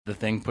The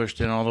thing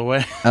pushed in all the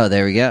way. Oh,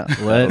 there we go.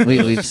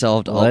 We've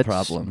solved all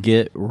problems.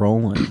 Get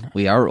rolling.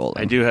 We are rolling.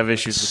 I do have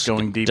issues with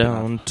going deep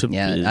Down enough. to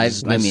Yeah,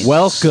 business.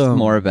 Welcome.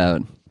 more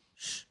about.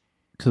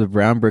 To the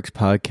Brown Bricks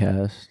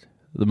podcast.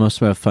 The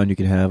most amount of fun you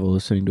can have while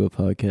listening to a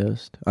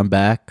podcast. I'm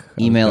back.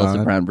 Email us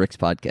at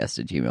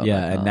brownbrickspodcast@gmail.com.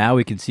 Yeah, and now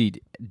we can see.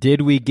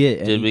 Did we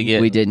get? Did we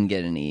get? We didn't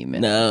get an email.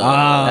 No.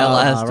 That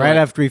last right one.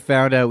 after we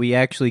found out we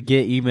actually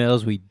get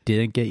emails, we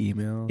didn't get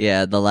emails.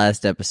 Yeah, the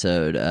last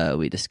episode,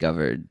 we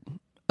discovered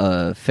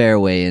a fair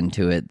way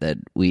into it that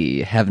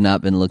we have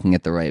not been looking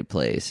at the right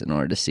place in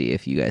order to see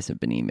if you guys have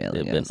been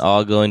emailing They've been us.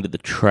 all going to the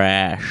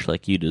trash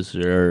like you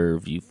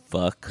deserve, you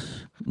fucks.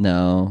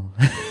 No,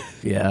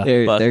 Yeah,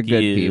 they're Fuck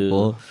good you.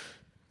 people.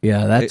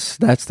 yeah.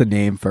 That's the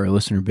name for our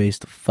listener base.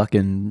 The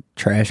fucking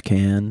trash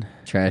can.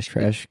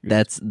 Trash.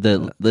 That's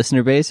the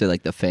listener base or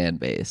like the fan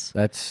base.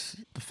 That's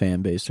the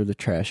fan base or the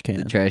trash can.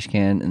 The trash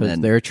can, and But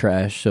then they're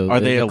trash. So Are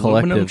they the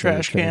aluminum collective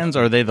trash cans,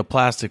 or are they the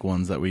plastic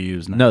ones that we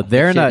use now? No,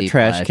 they're not shitty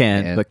trash trash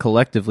can, can. but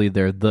collectively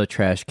they're the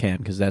trash can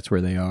because that's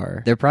where they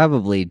are. they're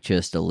probably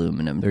just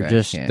aluminum. They're trash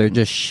just cans. they're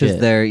just 'Cause shit.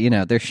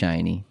 they're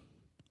shiny.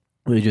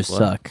 They just What?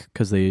 suck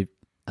because they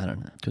I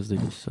don't know. just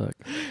suck.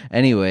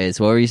 Anyways,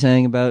 what were you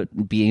saying about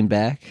being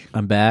back?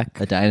 I'm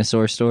back A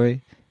dinosaur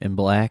story? in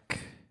black.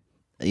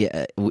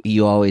 Yeah,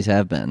 you always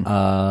have been.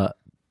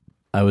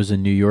 I was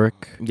in New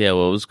York. Yeah,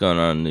 what was going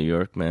on in New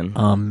York, man?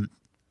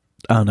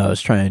 I don't know. I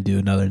was trying to do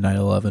another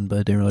 9/11, but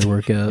it didn't really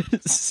work out.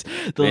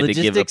 The We had to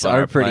give logistics up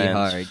our are pretty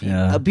plans. hard.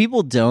 Yeah.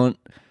 People don't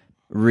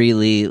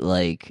really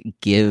like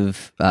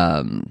give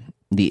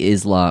the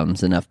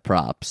Islams enough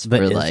props But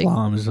for like.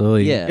 Islam's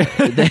really Yeah,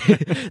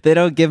 they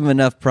don't give them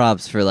enough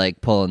props for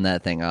like pulling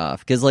that thing off.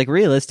 Because like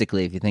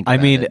realistically, if you think, I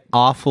about mean, it,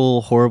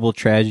 awful, horrible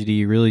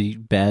tragedy, really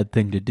bad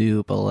thing to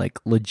do, but like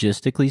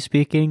logistically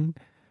speaking,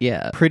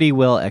 yeah. pretty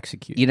well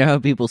executed. You know how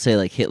people say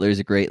like Hitler's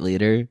a great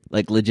leader?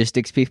 Like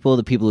logistics people,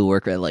 the people who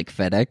work at like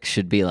FedEx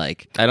should be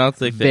like I don't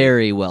think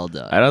very well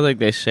done. I don't think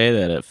they say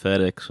that at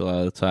FedEx a lot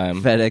of the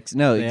time. FedEx,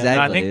 no, Yeah,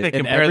 exactly. I think they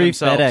In compare every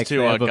themselves FedEx, to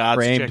they have a God's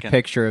framed chicken.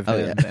 picture of Oh,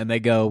 him, yeah. and they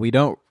go, "We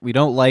don't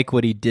like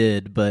what he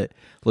did, but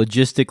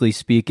logistically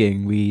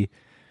speaking, we've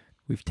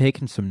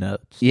taken some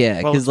notes."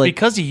 Yeah, Well, because it's like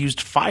because he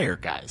used fire,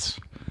 guys.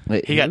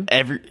 wait, He who?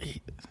 got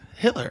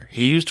Hitler.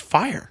 He used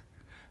fire.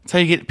 That's how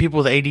you get people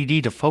with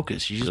ADD to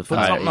focus. You just put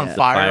something on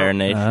Fire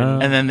Nation.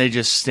 and then they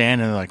just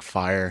stand and they're like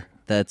fire.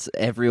 That's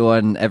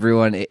everyone.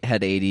 Everyone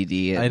had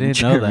ADD. I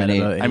didn't know that Germany.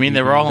 about I mean,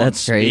 they were all on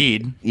That's great.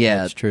 speed.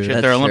 Yeah, That's true. Shit,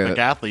 That's their true. Olympic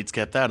athletes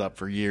kept that up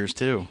for years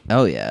too.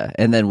 Oh yeah,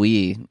 and then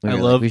we I were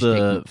like, love we should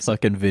the take-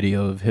 fucking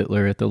video of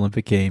Hitler at the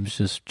Olympic Games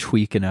just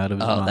tweaking out of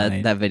his Oh,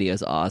 mind. that video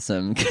is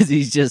awesome because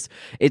he's just.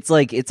 It's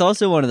like it's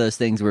also one of those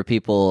things where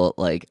people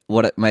like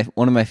one of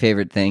my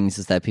favorite things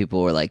is that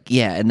people were like,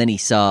 yeah, and then he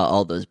saw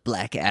all those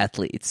black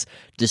athletes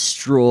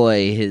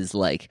destroy his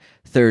like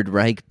Third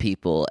Reich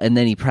people, and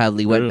then he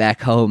probably went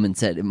back home and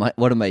said,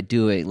 "What am I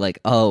doing?" Like,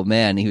 oh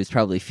man, he was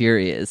probably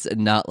furious,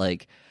 and not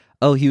like,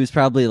 oh, he was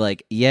probably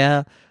like,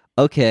 yeah,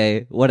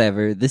 okay,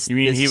 whatever. This You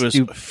mean this he was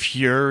stup-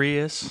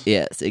 furious?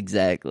 Yes,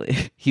 exactly.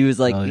 He was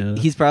like, Oh, yeah.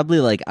 he's probably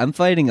like, I'm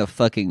fighting a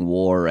fucking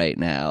war right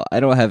now. I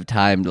don't have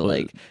time to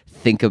like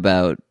think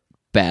about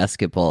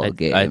basketball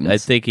games. I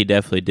think he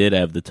definitely did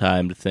have the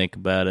time to think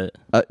about it.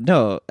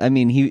 No, I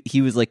mean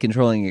he was like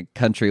controlling a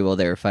country while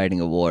they were fighting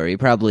a war. He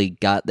probably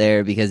got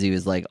there because he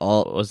was like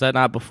all. Was that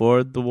not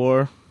before the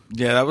war?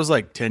 Yeah, that was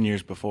like 10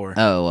 years before.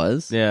 Oh, it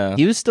was. Yeah.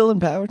 He was still in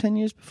power 10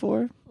 years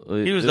before.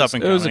 He was It up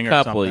and It was a coming or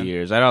couple of something.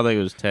 years. I don't think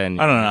it was 10.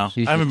 I don't know.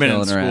 He's I haven't just been in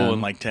chilling school around.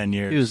 in like 10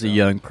 years. he was a so.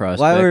 young prospect.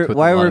 Why with a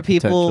lot were of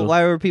people potential.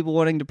 why were people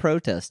wanting to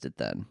protest it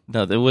then?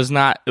 No, it was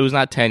not. It was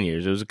not 10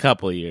 years. It was a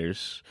couple of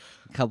years,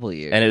 A couple of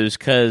years. and it was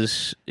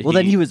because well,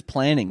 then he was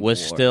planning. was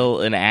war. still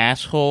an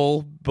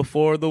asshole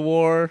before the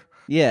war.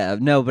 Yeah,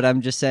 no, but I'm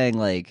just saying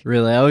like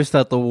Really, I always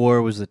thought the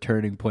war was the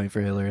turning point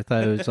for Hitler. I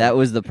thought it was that a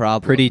was the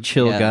problem. pretty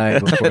chill Yeah. guy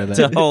before that.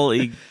 Until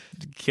he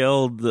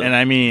killed. The, And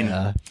I mean,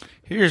 Yeah.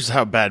 here's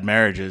how bad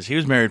marriage is. He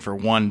was married for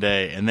one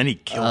day and then he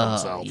killed Oh,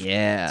 himself.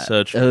 yeah.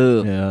 So true.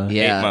 Ooh, Yeah.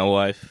 yeah. Hate my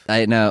wife.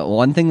 I know.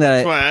 One thing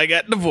that That's why I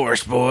got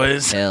divorced,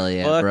 boys. hell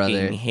yeah, Fucking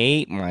brother.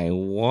 hate my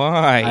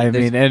wife. I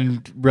mean,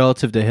 and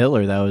relative to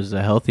Hitler, that was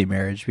a healthy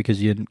marriage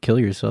because you didn't kill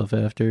yourself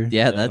after.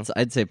 Yeah, that's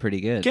I'd say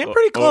pretty good. Came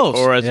pretty close.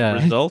 Or as Yeah.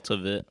 a result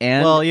of it.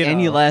 And Well, you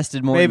and you know,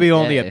 lasted more. Maybe than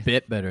only day. a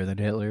bit better than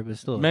Hitler, but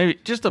still Maybe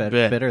just a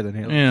bit. better than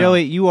Hitler. Yeah.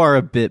 Joey, you are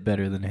a bit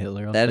better than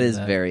Hitler. I'll That say is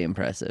very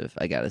impressive.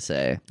 I gotta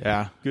say.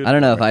 Yeah. I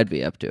don't know if I'd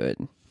be up to it.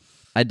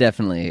 I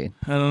definitely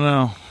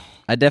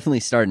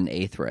start an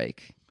Eighth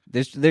Reich.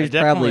 There's probably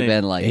definitely-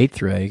 been like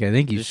Eighth Reich. I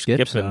think you Just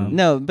skipped skipping- some.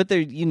 no, but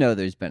there's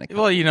been a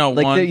couple. Well, you know,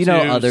 like one, there, you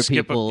know, two, other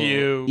skip people. a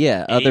few,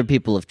 yeah, eight. other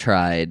people have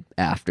tried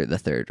after the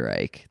Third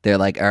Reich. They're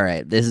like, all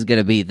right, this is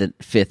gonna be the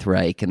Fifth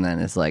Reich, and then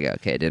it's like,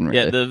 okay, it didn't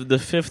really. Yeah, the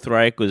Fifth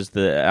Reich was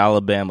the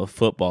Alabama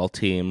football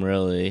team,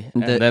 really.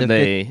 And The- then the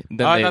they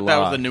Oh, I they thought that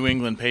was lost. the New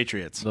England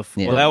Patriots.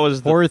 Yeah. Well, that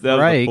was Fourth the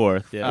Reich.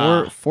 fourth.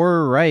 Yeah.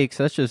 Four Reichs.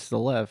 That's just the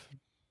left.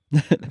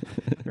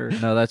 Or,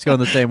 no, that's going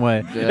the same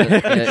way.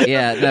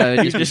 yeah, no,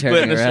 You just, just be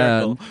went in turning a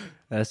around. circle.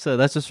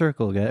 That's a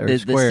circle, guy, or The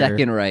square.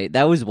 second right.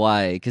 That was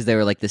why, because they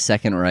were like the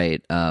second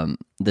right.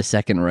 The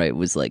second right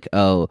was like,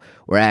 oh,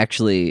 we're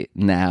actually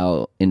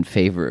now in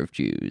favor of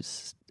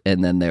Jews,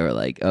 and then they were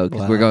like, oh,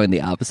 because we're going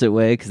the opposite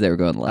way because they were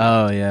going left.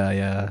 Oh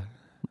yeah.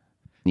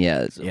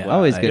 Yeah, it's Yeah,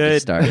 always good to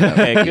good. start.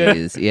 Okay, out good.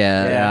 these.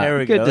 Yeah, here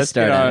we good go. to Let's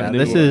start get out. on Yeah, New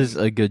this one. is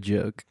a good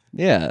joke.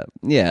 Yeah.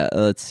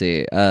 Let's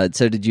see. So,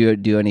 did you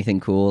do anything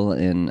cool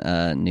in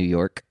New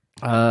York?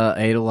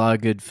 Ate a lot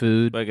of good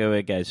food.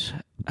 Wait, guys.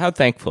 How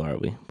thankful are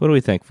we? What are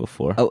we thankful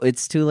for? Oh,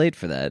 it's too late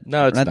for that.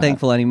 No, it's We're not.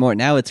 thankful anymore.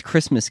 Now it's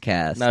Christmas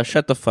cast. Now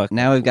shut the fuck.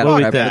 Now we've got What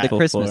to are we prep for the thankful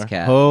Christmas for?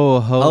 cast. Ho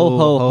ho Ho,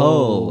 ho,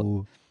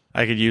 ho!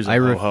 I could use a I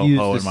ho, ho, refuse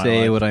ho to in my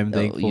say life. what I'm Oh,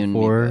 thankful you and me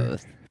for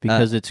both.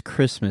 because it's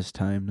Christmas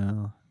time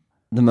now.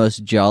 The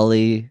most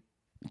jolly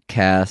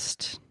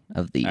cast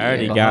of the I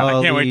already year. got-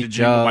 I can't wait to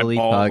jingle my Jolly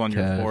balls on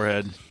your podcast.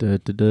 forehead.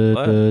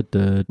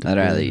 I'd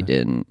rather you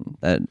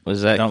didn't. That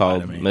Was that Don't lie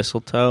called to me.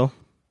 mistletoe?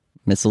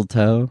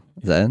 mistletoe.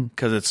 Is that?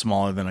 Because it's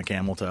smaller than a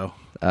camel toe.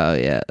 Oh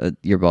yeah,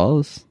 your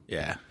balls.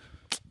 Yeah.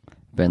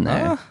 Been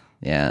there. Huh?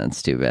 Yeah,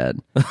 it's too bad.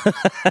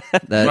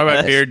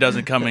 My beard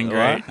doesn't come in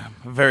great.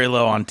 Very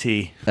low on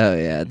T. Oh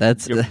yeah,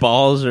 that's Your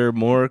balls are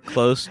more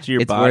close to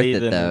your it's body worth it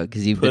than though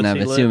because you've been, I'm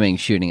pussy lips? assuming,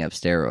 shooting up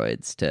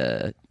steroids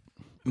to.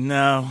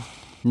 No.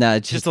 No,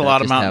 it's Just just a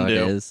lot of just Mountain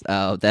how it Dew. is.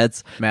 Oh,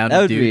 that's that Mountain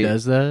would Dew be,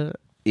 does that.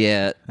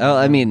 Yeah. Oh,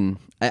 I mean,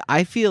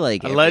 I feel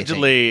like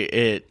Allegedly,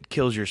 it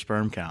kills your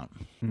sperm count.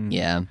 everything-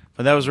 Yeah.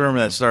 But that was a rumor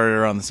that started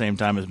around the same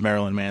time as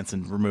Marilyn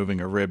Manson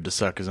removing a rib to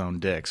suck his own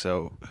dick.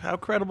 So how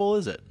credible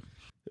is it?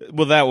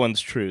 Well, that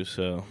one's true.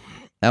 So,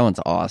 That one's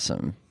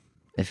awesome.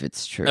 If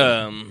it's true.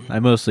 I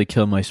mostly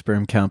kill my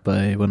sperm count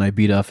by when I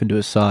beat off into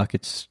a sock.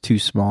 It's too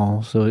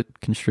small, so it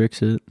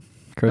constricts it.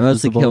 I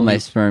mostly kill my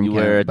sperm you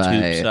wear a count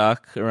tube by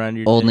sock around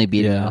your only dick?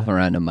 beating Yeah. off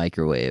around a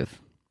microwave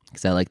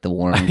because I like the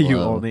warm glow. You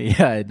only,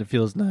 yeah, it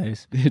feels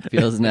nice. It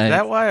feels nice. Is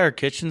that why our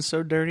kitchen's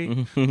so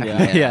dirty?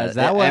 Yeah, is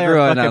that why our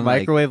everyone, fucking I'm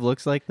like- microwave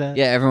looks like that?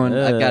 Yeah, everyone.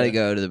 I've got to Ugh.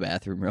 go to the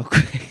bathroom real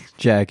quick.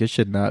 Jack, it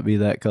should not be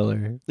that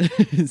color.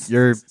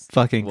 Your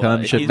fucking Well,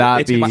 cum should it's-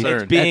 not it's be.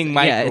 It's being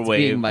Yeah, it's microwave.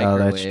 being Oh,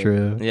 microwave. that's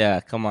true. Yeah,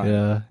 come on.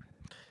 Yeah.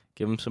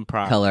 Give him some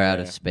props. Color out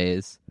there. of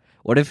space.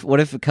 What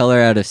if a color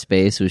out of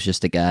space was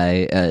just a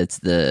guy? It's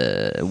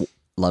the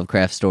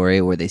Lovecraft story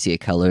where they see a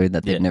color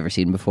that they've Yeah. never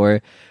seen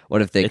before.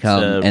 What if they It's,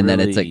 come and then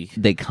it's really- like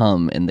they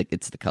come and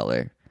it's the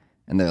color,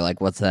 and they're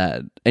like, "What's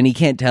that?" And he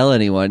can't tell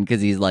anyone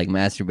because he's like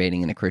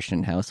masturbating in a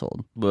Christian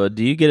household. Well,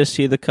 do you get to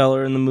see the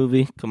color in the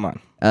movie? Come on.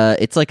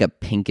 It's like a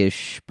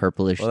pinkish,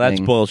 purplish Well, that's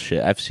thing.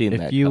 bullshit. I've seen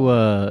that.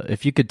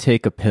 If you could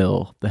take a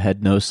pill that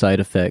had no side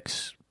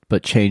effects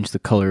but change the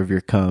color of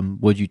your cum,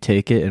 would you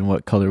take it? And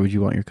what color would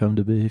you want your cum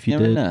to be if you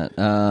Never did?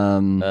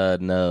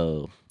 not.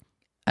 No.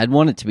 I'd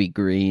want it to be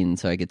green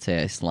so I could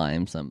say I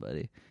slime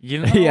somebody. You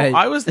know, Yeah.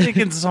 I was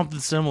thinking something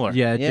similar.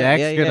 Yeah, Yeah, Jack's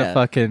yeah, gonna yeah.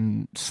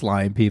 fucking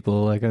slime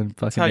people like on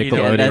That's fucking how you know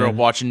Nickelodeon. when you grew up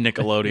watching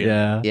Nickelodeon.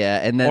 Yeah. Yeah,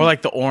 and then Or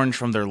like the orange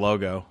from their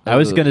logo. I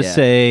was Ooh, gonna yeah.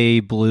 say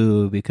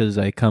blue because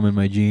I come in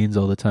my jeans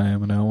all the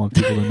time and I don't want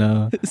people to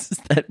know.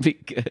 that'd be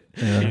good.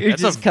 Yeah. You're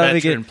That's just a coming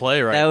veteran in.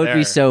 play right That would there.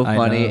 be so I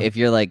funny know. if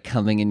you're like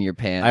coming in your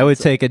pants. I would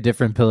take a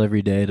different pill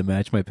every day to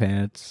match my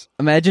pants.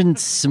 Imagine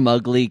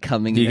smugly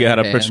coming. You in got your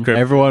a pants.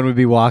 prescription. Everyone would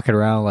be walking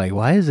around like,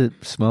 "Why does it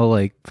smell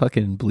like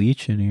fucking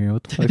bleach in here?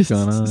 What the fuck's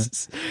going on?"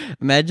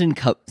 Imagine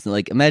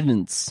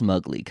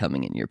smugly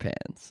coming in your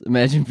pants.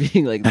 Imagine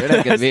being like, they're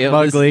not gonna be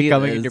able to Smugly see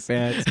coming in your this.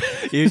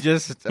 pants. You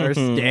just are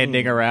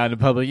standing around in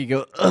public. You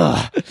go,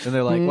 ugh, and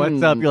they're like,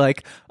 "What's up?" You're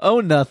like,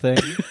 "Oh, nothing,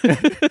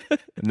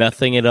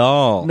 Nothing at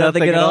all.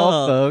 Nothing at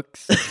all.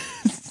 folks."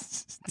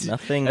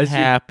 Nothing As you-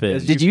 happened.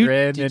 as Did you-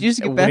 grin did and you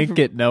just get back wink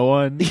from- at no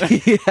one?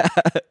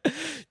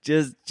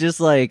 Yeah, just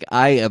like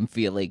I am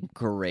feeling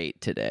great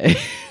today.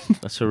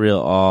 That's a real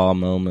awe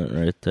moment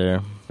right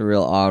there. A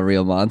real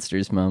real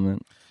monsters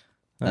moment.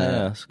 Yeah,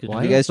 that's good.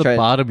 Why You is guys the tried-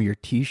 bottom of your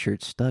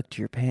t-shirt stuck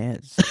to your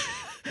pants?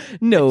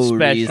 No Special.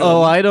 reason.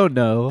 Oh, I don't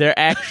know. They're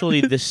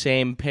actually the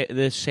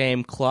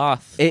same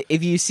cloth.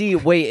 If you see,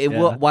 wait,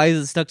 Yeah. why is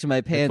it stuck to my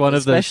pants? It's one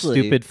of those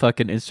Especially- stupid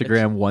fucking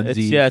Instagram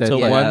onesies. It's a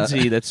that-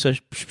 onesie that's a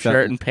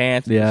shirt and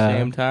pants at Yeah. the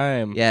same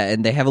time. Yeah,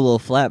 and they have a little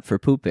flap for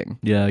pooping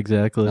Yeah,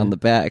 exactly. on the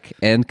back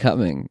and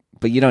coming,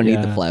 but you don't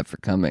need the Yeah. flap for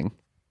coming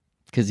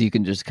because you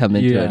can just come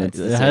into yeah, it. And it's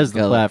the it same has the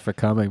color. flap for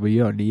coming, but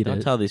you don't need Don't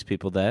it. tell these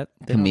people that.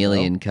 They don't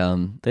Chameleon know.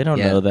 cum. They don't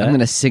Yeah, know that. I'm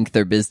gonna sink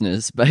their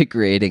business by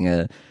creating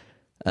a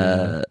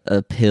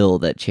pill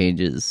that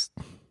changes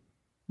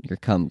your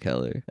cum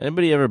color.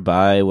 Anybody ever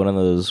buy one of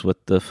those?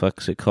 What the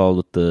fuck's it called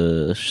with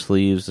the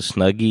sleeves? The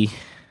Snuggie?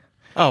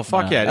 Oh,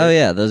 fuck No. yeah. Oh dude.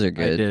 yeah, those are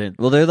good. didn't.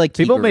 Well, they're like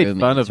People made kigurumis,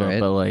 fun of them, right?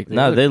 but like,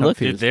 No, they look-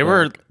 comfy Dude, as they fuck.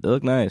 were They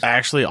look nice.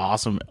 actually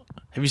awesome.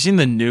 Have you seen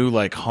the new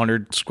like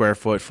 100 square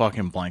foot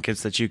fucking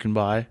blankets that you can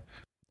buy?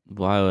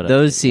 Why would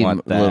Those I seem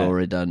want a that? little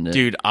redundant.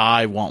 Dude,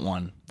 I want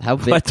one. How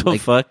big? What the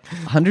like, fuck?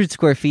 100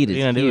 square feet What is are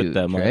you gonna do with huge,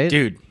 that much? right?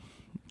 Dude,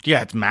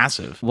 yeah, it's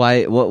massive.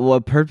 Why?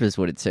 What purpose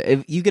would it serve?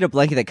 If you get a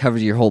blanket that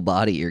covers your whole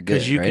body, you're good,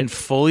 Because you right? can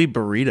fully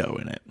burrito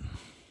in it.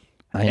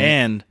 I-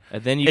 And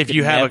And then you If could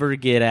you have a- never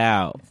get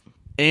out.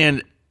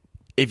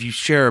 if you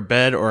share a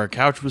bed or a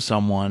couch with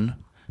someone,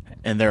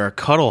 and they're a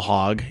cuddle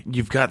hog,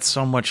 you've got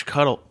so much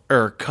cuddle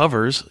or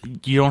covers,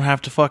 you don't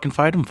have to fucking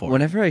fight them for.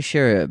 Whenever I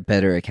share a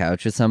bed or a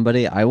couch with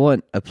somebody, I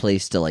want a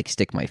place to like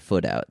stick my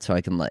foot out so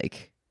I can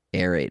like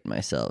aerate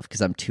myself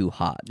because I'm too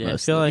hot. Yeah, I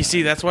most feel of the like- You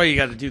see, that's why you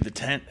got to do the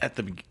tent at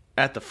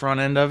the front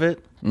end of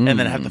it, and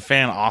then have the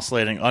fan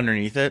oscillating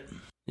underneath it.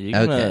 You're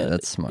Okay,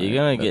 that's smart. You're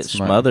gonna get That's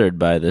smart. smothered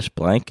by this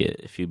blanket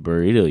if you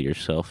burrito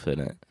yourself in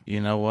it. You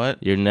know what?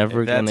 You're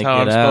never If that's gonna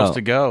how get I'm out. supposed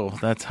to go.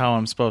 That's how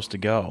I'm supposed to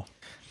go.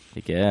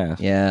 Yeah.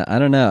 Yeah, I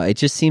don't know. It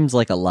just seems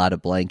like a lot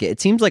of blanket.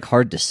 It seems like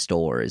hard to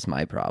store is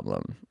my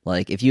problem.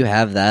 Like if you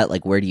have that,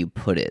 like where do you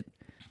put it?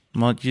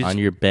 Well, you On just,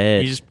 your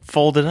bed. you just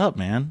fold it up,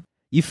 man.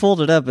 You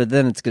fold it up, but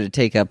then it's going to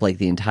take up like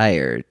the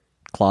entire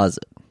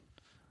closet.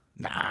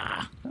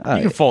 Nah, Oh,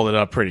 you can fold it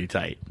up pretty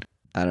tight.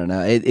 I don't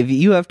know.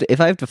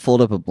 If I have to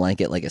fold up a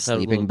blanket like a That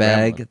little sleeping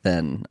bag,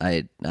 then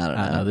I don't I don't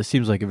know. know. This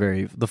seems like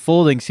the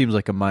folding seems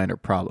like a minor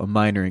problem, a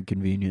minor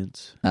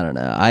inconvenience. I don't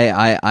know.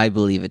 I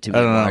believe it to be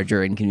I don't know.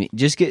 larger and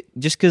just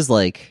because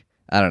like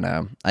I don't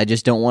know. I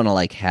just don't want to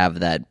like have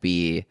that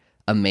be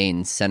a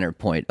main center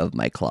point of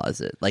my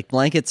closet. Like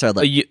blankets are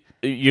like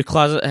Your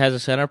closet has a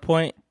center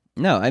point.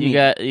 no. I mean, you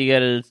got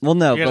to. well,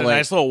 no, You got but a like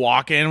nice little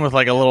walk-in with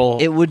like a little.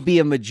 it would be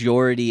a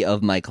majority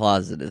of my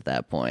closet at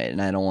that point,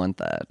 and I don't want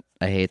that.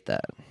 I hate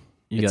that.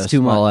 You It's got a too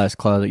small much. ass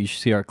closet. You should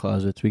see our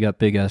closets. We got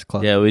big ass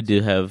closets. Yeah, we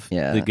do have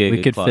Yeah. the gig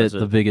we could closet. fit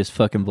the biggest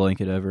fucking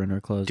blanket ever in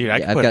our closet. Dude, I Yeah,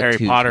 could I've put got Harry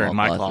 2 Potter small in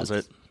my closets.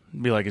 closet.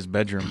 It'd be like his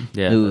bedroom.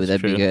 Yeah, Ooh, that's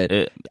that'd be true.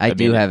 good. I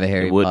do mean, have a it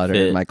Harry would Potter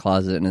fit. in my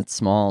closet, and it's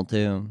small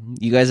too.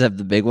 You guys have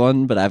the big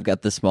one, but I've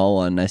got the small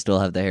one. I still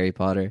have the Harry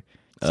Potter.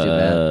 It's too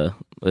bad.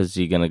 Is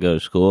he gonna go to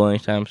school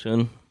anytime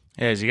soon?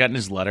 Yeah, has he gotten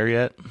his letter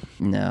yet?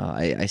 No,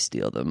 I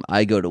steal them.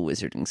 I go to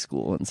wizarding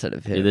school instead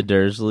of You're him. the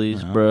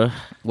Dursleys, bruh.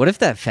 What if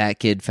that fat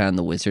kid found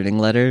the wizarding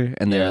letter,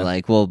 and they're Yeah.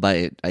 like, "Well,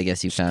 I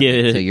guess you found get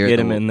it, it- so you're get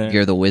the, him in there."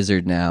 you're the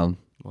wizard now."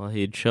 Well,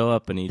 he'd show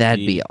up and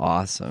That'd be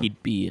awesome.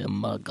 He'd be a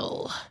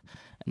muggle,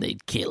 and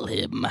they'd kill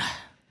him.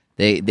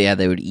 They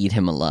would eat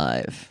him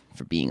alive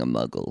for being a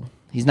muggle.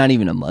 He's not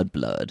even a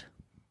mudblood.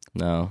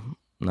 No,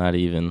 not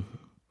even.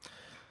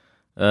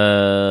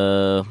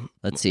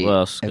 Let's see. What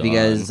else Have you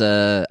going guys?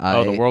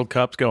 Oh, the World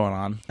Cup's going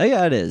on. Oh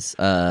yeah, it is.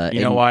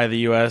 You know why the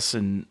U.S.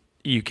 and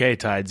UK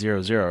tied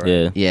 0-0, right?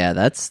 Yeah. Yeah,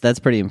 that's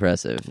pretty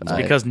impressive. It's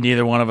because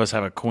neither one of us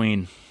have a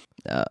queen.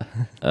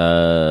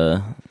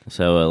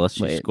 So lets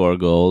you Wait. score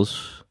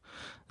goals.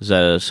 Is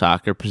that a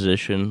soccer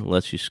position?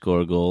 Lets you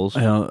score goals.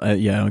 I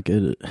don't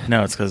get it.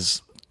 No, it's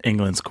because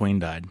England's queen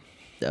died.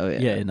 Oh yeah,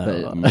 Yeah,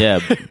 no. but- Yeah.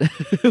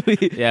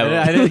 We- Yeah,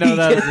 well, I didn't know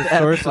that was the That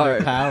source of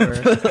part. their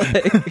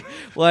power.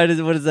 Like,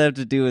 what does that have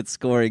to do with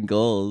scoring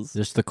goals?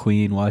 Just the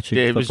queen watching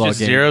It was football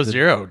just games.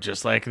 0-0,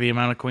 just like the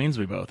amount of queens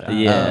we both have.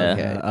 Yeah.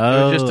 okay. It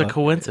was just a Oh,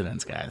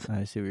 coincidence, guys.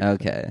 I see. What you're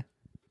saying.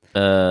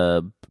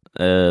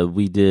 Okay.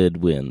 We did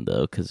win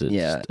though because it's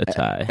Yeah. a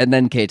tie. And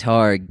then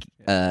Qatar,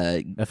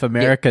 If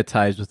America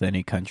ties with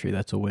any country,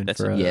 that's a win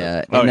That's for a- us.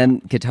 yeah, Oh, and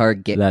then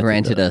Qatar That's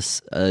granted a-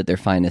 us their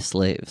finest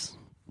slaves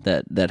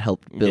that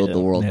helped build Yeah. the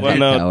world Yeah. Well, Cup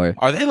no, power.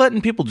 Are they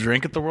letting people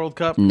drink at the World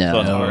Cup? No,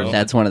 Qatar?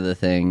 that's one of the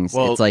things.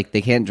 Well- It's like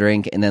they can't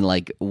drink, and then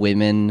like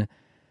women,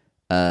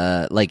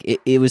 like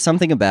it was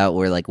something about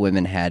where like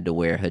women had to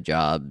wear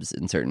hijabs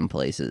in certain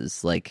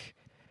places, like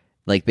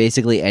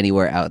basically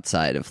anywhere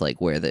outside of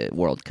like where the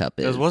World Cup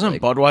is. Because wasn't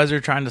like,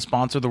 Budweiser trying to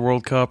sponsor the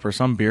World Cup or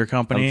some beer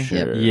company? I'm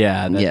sure.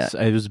 Yeah,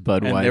 it was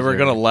Budweiser. And they were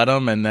going to let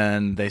them, and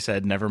then they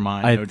said, never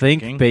mind. I no think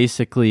drinking.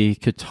 basically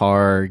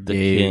Qatar The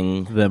gave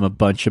king. them a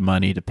bunch of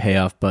money to pay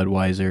off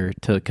Budweiser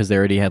because they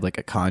already had like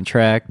a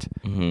contract.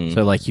 Mhm.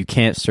 So like you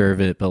can't serve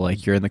it, but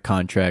like you're in the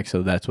contract,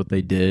 so that's what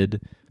they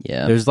did.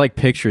 yeah. There's like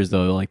pictures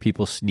though, like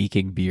people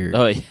sneaking beer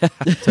Oh yeah.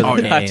 to the Oh,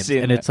 yeah, game, I've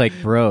seen and that. it's like,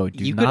 bro,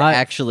 do You could not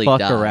actually fuck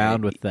die.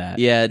 around with that.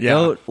 Yeah, Yeah.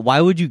 don't. Why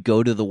would you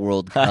go to the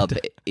World Cup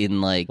in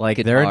like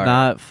Like they're Qatar?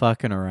 not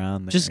fucking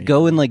around. There, Just you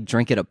go know? and like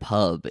drink at a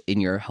pub in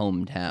your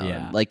hometown.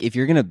 Yeah. Like if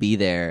you're gonna be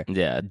there,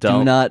 Yeah. do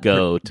Don't not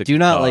go to. do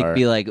not like Qatar.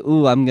 be like,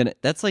 ooh, I'm gonna.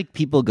 That's like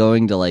people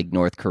going to like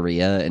North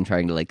Korea and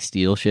trying to like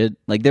steal shit.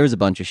 Like there was a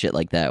bunch of shit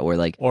like that where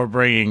like. Or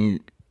bringing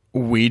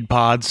weed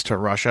pods to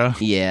Russia.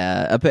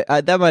 Yeah,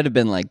 that might have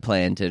been like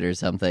planted or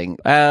something.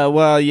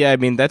 Well, yeah. I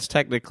mean, that's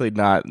technically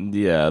not.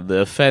 Yeah, the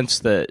offense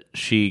that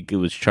she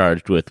was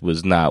charged with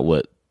was not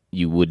what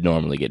you would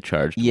normally get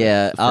charged.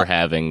 Yeah, with for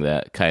having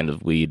that kind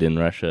of weed in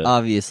Russia.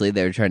 Obviously,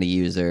 they're trying to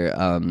use her.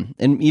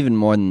 And even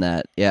more than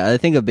that, yeah, I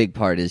think a big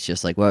part is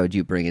just like, why would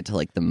you bring it to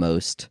like the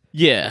most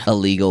yeah.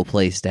 illegal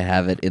place to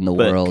have it in the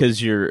But world?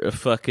 because you're a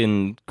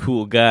fucking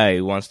cool guy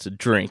who wants to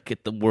drink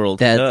at the World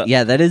Cup.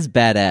 Yeah, that is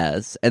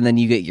badass. And then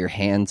you get your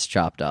hands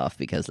chopped off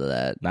because of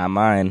that. Not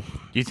mine.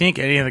 Do you think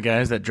any of the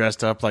guys that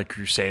dressed up like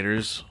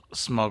crusaders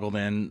smuggled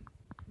in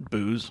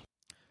booze?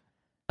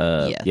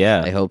 Yes,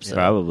 Yeah, I hope so.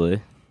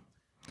 Probably.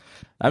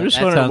 I'm just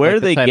That wondering sounds where like are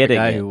the they type of getting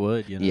guy it? who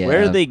would, you know? Yeah.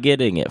 Where are they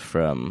getting it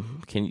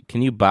from?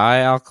 Can you buy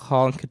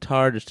alcohol in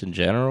Qatar just in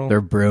general?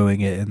 They're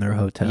brewing it in their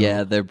hotel.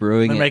 Yeah, they're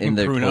brewing They're it in making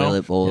their Pruno?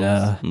 toilet bowls.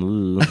 Yeah.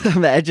 Ooh.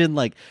 Imagine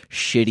like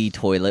shitty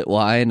toilet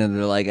wine, and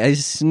they're like, I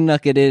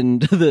snuck it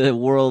into the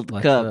World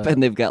Let's, Cup,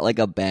 and they've got like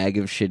a bag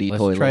of shitty Let's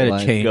toilet try to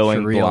wine. change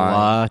Going Sharia blind.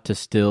 law to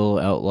still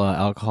outlaw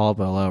alcohol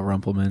but allow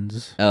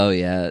Rumplemans. Oh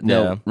yeah,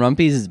 no, Yeah.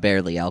 Rumpies is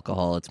barely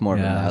alcohol. It's more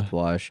Yeah. of a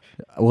mouthwash.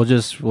 We'll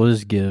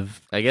just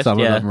give I guess, some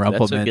yeah, of them that's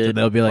a Rumplemans, good- and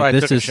they'll be Well, I like,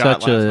 "This took a is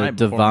shot such last a night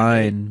before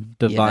divine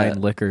Yeah.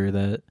 liquor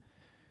that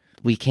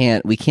We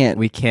can't we can't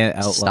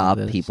outlaw stop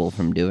this. people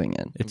from doing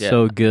it. It's Yeah.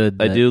 so good.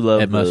 I that do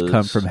love it must come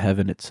those- from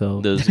heaven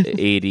itself. Those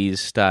 80s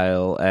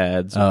style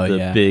ads Oh, of the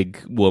yeah. big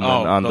woman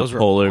Oh, on the those were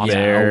polar awesome.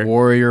 bear. A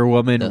warrior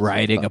woman Those are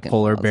riding a fucking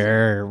polar awesome.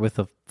 bear with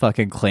a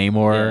fucking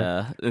claymore.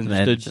 Yeah, and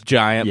then- just a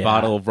giant yeah.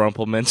 bottle of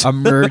Rumplemans.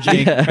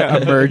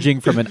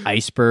 Emerging from an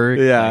iceberg.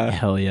 Yeah. Like,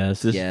 hell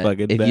yes. Just Yeah,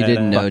 fucking if you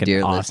didn't know, Fucking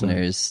dear awesome.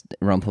 listeners,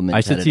 Rumpleman.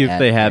 I should see if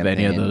they have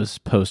any of those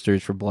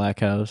posters for Black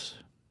House.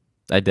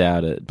 I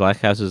doubt it. Black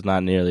House is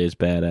not nearly as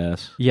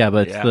badass. Yeah,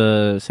 but it's Yeah.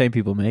 the same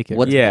people make it.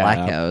 What's Yeah.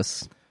 Black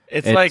House?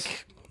 It's It's-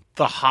 like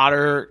the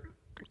hotter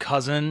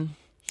cousin,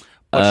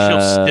 but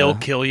she'll still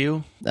kill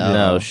you.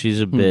 No,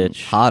 she's a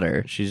bitch.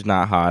 Hotter. She's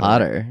not hotter.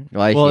 Hotter.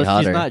 Why is Well, she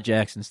hotter? she's not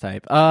Jackson's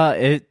type. A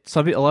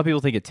lot of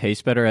people think it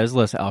tastes better, has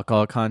less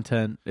alcohol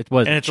content. It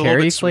was And it's a cherry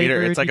little bit sweeter.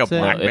 flavored, It's like you'd a say?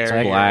 blackberry. It's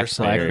or blackberry.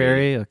 something.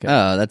 Blackberry. Okay.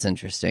 Oh, that's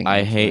interesting. I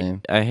actually.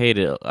 hate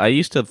it. I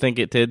used to think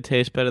it did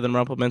taste better than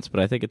Rumplemans, but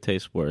I think it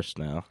tastes worse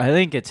now. I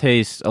think it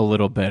tastes a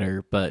little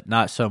better, but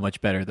not so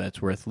much better that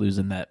it's worth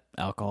losing that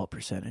alcohol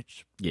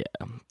percentage. Yeah.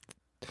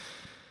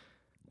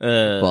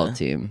 Football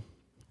team.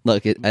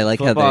 Look, I like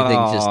how they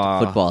think just a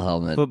football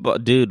helmet. Football,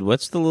 dude.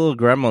 What's the little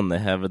gremlin they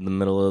have in the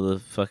middle of the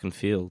fucking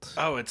field?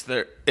 Oh, it's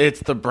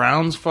the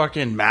Browns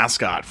fucking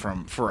mascot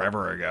from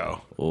forever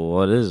ago.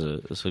 What is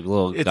it? It's like a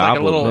little It's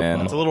goblin like a little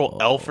man. it's a little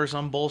elf or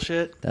some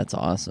bullshit. That's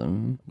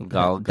awesome.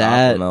 Goblin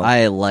That elf.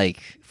 I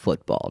like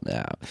football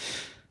now.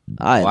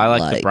 I Well, I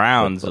like the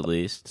Browns football. at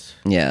least.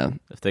 Yeah,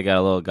 If they got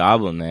a little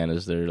goblin man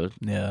as their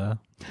Yeah.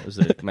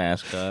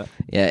 mascot.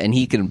 yeah, and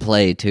he can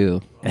play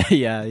too.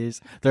 Yeah,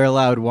 they're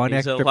allowed one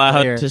He's extra allowed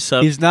player. to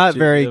He's not substitute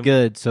very him.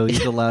 good, so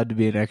he's allowed to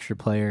be an extra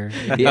player.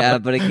 Yeah,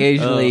 but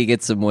occasionally he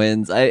gets some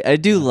wins. I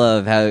do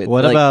love how.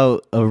 What like,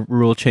 about a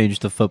rule change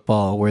to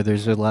football where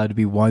there's allowed to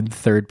be one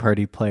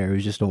third-party player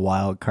who's just a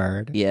wild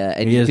card? Yeah,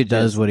 and he you just could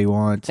does just- what he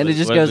wants. And it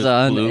just What goes is it,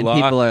 on, Blue and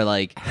Lock? people are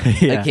like,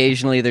 Yeah.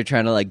 occasionally they're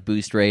trying to like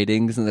boost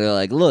ratings, and they're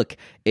like, "Look,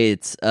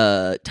 it's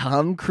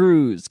Tom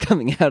Cruise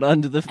coming out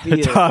onto the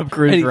field." Tom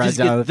Cruise and he runs just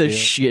down gets the the field.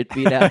 shit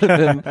beat out of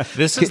him.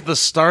 This is the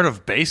start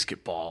of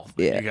basketball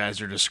that Yeah. you guys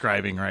are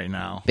describing right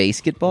now.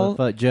 Basketball?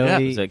 But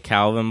Joey, Is it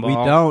Calvin we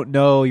ball? don't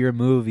know your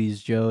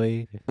movies,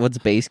 Joey. What's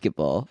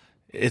basketball?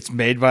 It's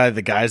made by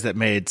the guys that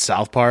made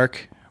South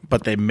Park,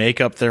 but they make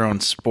up their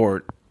own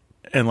sport.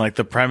 And like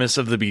the premise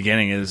of the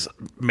beginning is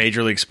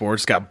Major League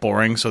Sports got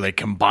boring, so they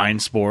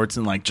combined sports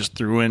and like just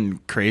threw in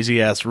crazy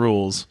ass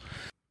rules.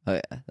 Oh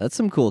yeah, that's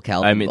some cool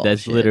Calvin. I mean, Ball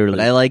that's shit. literally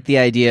But I like the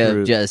idea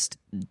true. of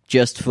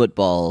just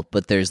football,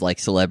 but there's like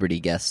celebrity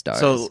guest stars.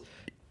 So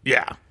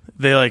yeah,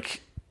 they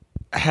like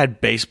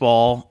had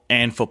baseball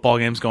and football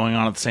games going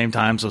on at the same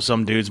time. So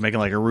some dude's making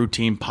like a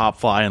routine pop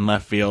fly in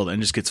left field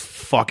and just gets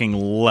fucking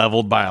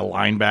leveled by a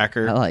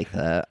linebacker. I like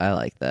that. I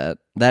like that.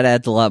 That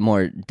adds a lot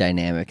more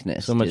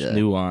dynamicness. so to much the-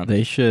 nuance.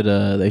 They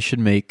should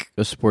make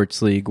a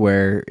sports league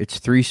where it's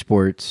 3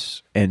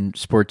 sports and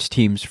sports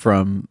teams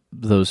from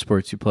those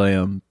sports you play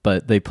them,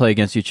 but they play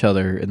against each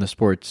other in the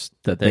sports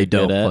that they They're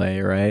don't good at. play,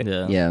 right?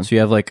 Yeah. Yeah. So you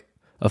have like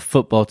a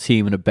football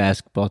team and a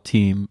basketball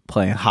team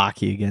playing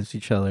hockey against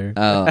each other.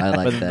 Oh, I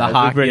like But the that.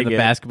 hockey pretty and the good.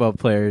 basketball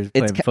players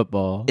It's playing ki-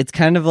 football. It's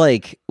kind of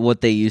like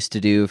what they used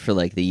to do for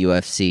like the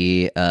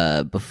UFC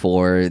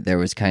before there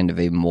was kind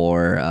of a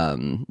more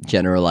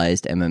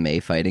generalized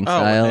MMA fighting Oh,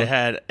 style. when they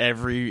had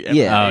every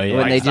Yeah, MMA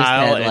when fight they just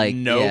style had, like,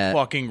 and no yeah.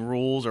 fucking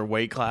rules or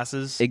weight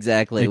classes.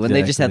 Exactly. When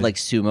they just had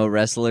Exactly. like sumo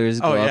wrestlers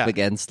go Oh, up yeah.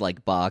 against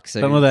like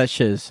boxers. Some of that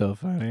shit is so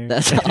funny.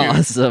 That's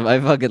awesome. I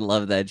fucking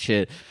love that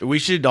shit. We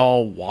should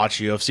all watch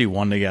UFC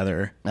 1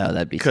 together Oh,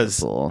 that'd be so because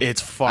cool.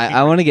 it's fucking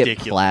I want to get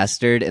ridiculous.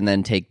 plastered and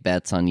then take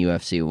bets on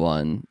UFC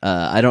 1.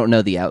 I don't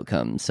know the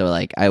outcome, so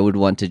like I would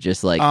want to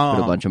just like put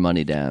a bunch of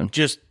money down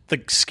Just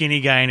the skinny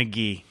guy in a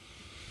gi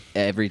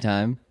every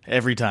time.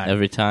 every time.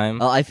 Every time.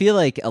 Well, I feel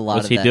like a lot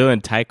What's of he that,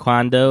 doing?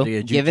 Taekwondo?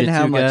 The given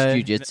how jujitsu much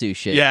guy. jujitsu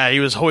shit. Yeah, he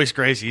was Hoist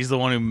Gracie. He's the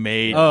one who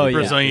made Oh, yeah.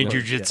 Brazilian Yeah.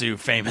 Jiu-Jitsu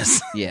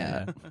famous.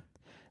 Yeah.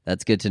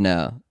 That's good to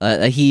know.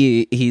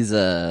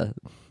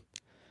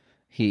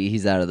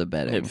 He's out of the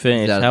betting. Hey, He's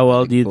Phineas, out of how the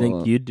well betting do you pool.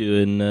 think you do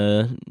in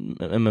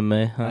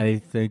MMA? Huh? I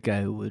think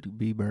I would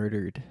be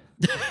murdered.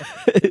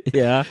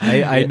 yeah.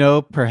 I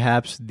know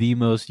perhaps the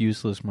most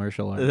useless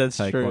martial art. That's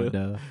true.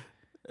 Taekwondo.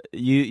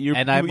 You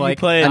And I'm like,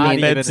 play an not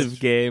even- offensive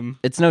game.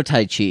 It's no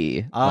Tai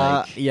Chi.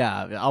 Like,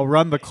 Yeah, I'll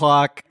run the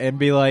clock and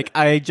be like,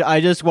 I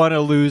just want to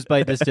lose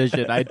by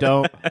decision. I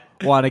don't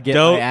want to get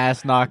my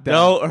ass knocked out.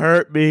 Don't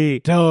hurt me.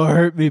 Don't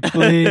hurt me,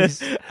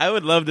 please. I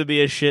would love to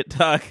be a shit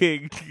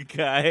talking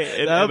guy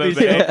in That would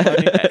be MMA. so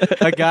funny.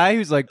 A guy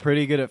who's like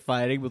pretty good at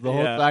fighting, but the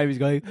whole Yeah. time he's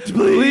going,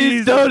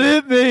 please don't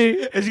hit me.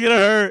 It's gonna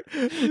hurt.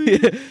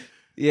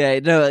 yeah,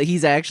 no,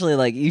 he's actually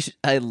like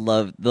I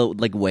love the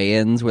like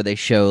weigh-ins where they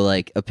show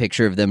like a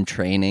picture of them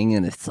training,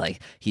 and it's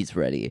like he's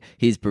ready,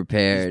 he's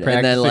prepared, and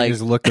then Practicing like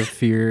his look of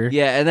fear.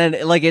 yeah, and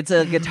then like it's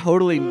like a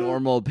totally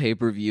normal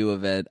pay-per-view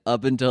event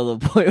up until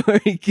the point where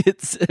he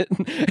gets in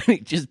and he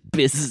just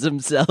pisses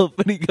himself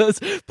and he goes,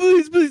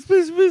 please, please,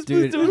 please, please,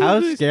 Dude, please, don't how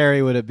hit me."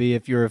 scary would it be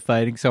if you were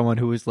fighting someone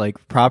who was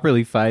like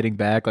properly fighting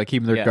back, like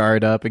keeping their Yeah.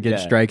 guard up and getting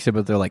Yeah. strikes him,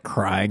 but they're like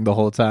crying the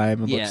whole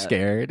time and Yeah. look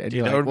scared, and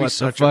you're that like, would be what the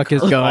such a fuck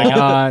is going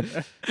on?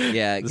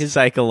 Yeah, The because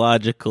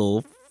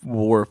psychological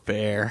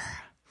warfare.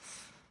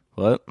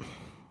 What?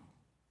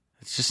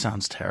 It just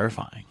sounds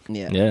terrifying.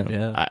 yeah.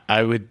 Yeah.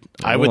 I would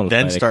I would wanna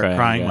then fight a start crying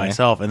crying guy.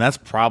 myself, and that's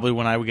probably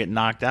when I would get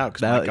knocked out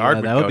because my That, guard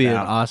yeah, would that would go be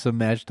down. an awesome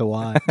match to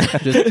watch.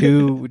 Just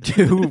two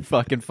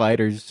fucking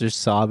fighters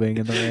just sobbing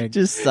in the ring,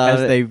 Just as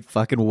sobbing. they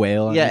fucking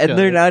wail. On Yeah, each and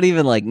they're other. not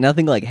even like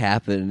nothing like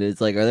happened. It's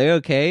like, are they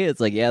okay?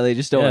 It's like, yeah, they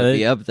just don't Yeah, want to they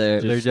be up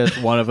there. They're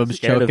just one of them's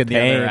Scared of choking the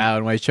other pain. out,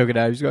 and when he's choking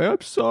out, he's going,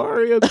 "I'm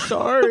sorry, I'm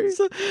sorry.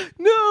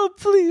 No,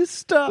 please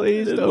stop.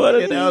 Please don't What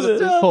get is out of this?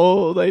 this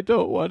hole. I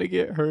don't want to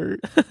get hurt."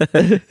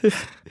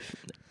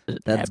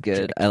 That's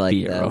good. I like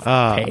fear that. of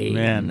Oh pain.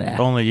 man, if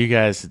only you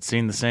guys had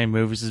seen the same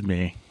movies as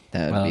me.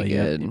 That would Well, be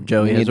yeah, good.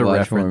 Joey We need has to a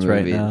watch more reference right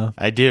movies. now.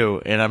 I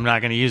do, and I'm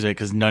not going to use it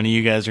because none of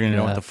you guys are going to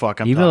know what the fuck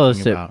I'm Email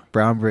talking us about. at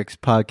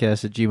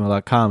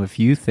brownbrickspodcast@gmail.com if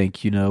you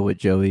think you know what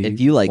Joey If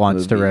you like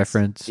wants to movies.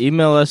 reference.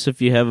 Email us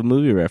if you have a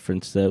movie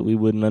reference that we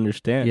wouldn't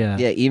understand. Yeah.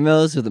 Yeah, email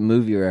us with a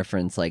movie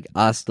reference like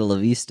Hasta la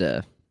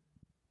Vista.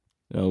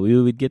 No, we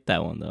would get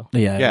that one though.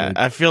 Yeah. Yeah,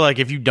 I feel like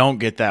if you don't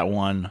get that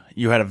one,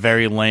 you had a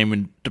very lame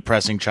and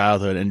depressing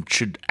childhood and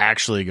should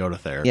actually go to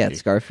therapy. Yeah, it's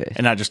Scarface.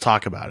 and not just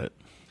talk about it.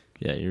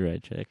 Yeah, you're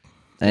right, Jake.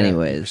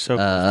 Anyways, you're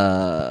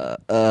so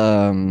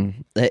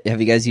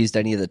have you guys used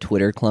any of the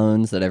Twitter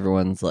clones that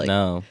everyone's like,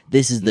 No.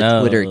 this is the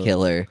No. Twitter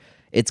killer?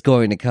 It's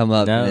going to come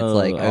up, and it's No,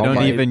 like, I I oh don't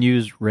my- even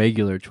use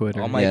regular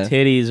Twitter. All my Yeah.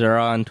 titties are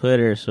on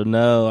Twitter, so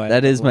no.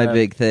 That is my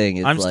big thing.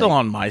 It's I'm like, still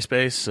on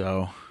MySpace,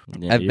 so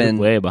Yeah, I've you're been-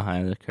 way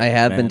behind the curve. I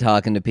have been man.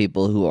 talking to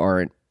people who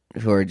are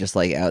just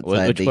like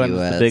outside Which the one's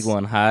U.S. the big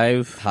one?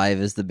 Hive. Hive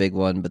is the big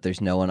one, but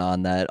there's no one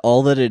on that.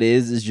 All that it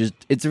is just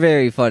it's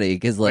very funny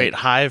because like wait,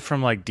 Hive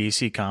from like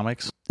DC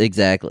Comics.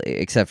 exactly,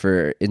 except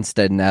for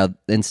instead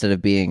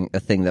of being a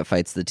thing that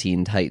fights the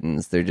Teen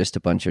Titans, they're just a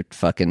bunch of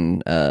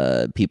fucking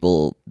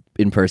people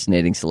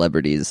impersonating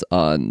celebrities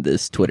on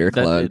this Twitter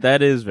clone.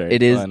 That is very.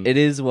 It is fun. it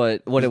is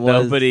what it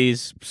was.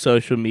 Nobody's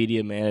social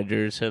media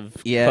managers have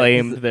Yeah,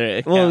 claimed 'cause-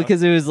 their. Well, account.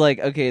 because it was like,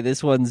 okay,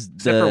 this one's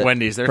Except the for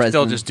Wendy's, they're still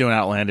president- just doing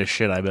outlandish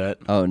shit. I bet.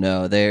 Oh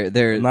no,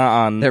 they're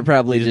not on. they're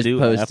probably these just new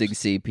posting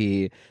apps.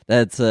 CP.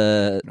 That's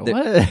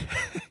What?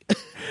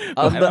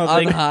 on, I don't on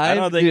think- I Hive,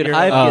 don't think dude, you're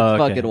Hive right. gets Oh,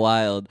 okay. fucking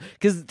wild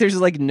because there's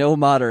like no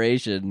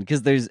moderation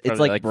because it's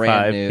Probably like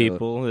brand 5 new.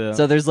 people. Yeah.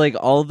 So there's like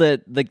all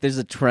that like there's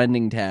a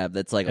trending tab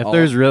that's like If all,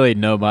 there's really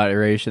no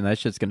moderation, that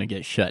shit's gonna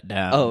get shut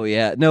down. Oh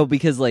yeah, no,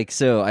 because like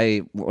so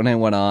when I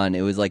went on,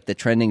 it was like the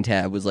trending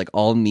tab was like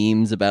all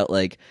memes about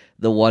like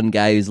the one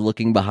guy who's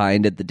looking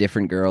behind at the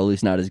different girl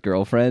who's not his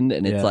girlfriend,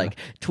 and it's Yeah. like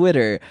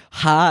Twitter,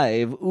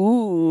 Hive,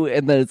 ooh,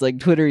 and then it's like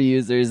Twitter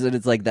users, and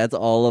it's like that's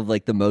all of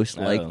like the most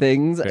like Oh,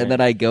 things, great. and then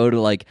I go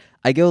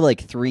like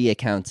 3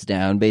 accounts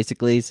down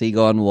basically. So you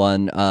go on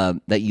one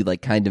that you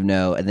like kind of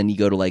know, and then you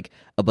go to like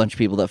a bunch of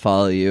people that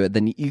follow you, and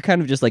then you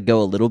kind of just like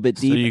go a little bit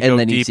deep, So you and go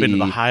then deep you see into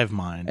the hive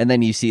mind. and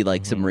then you see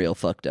like some real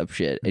fucked up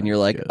shit, and you're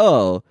like, good.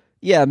 oh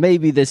yeah,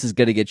 maybe this is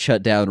gonna get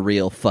shut down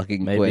real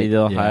fucking Maybe quick.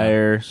 they'll Yeah.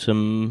 hire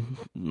some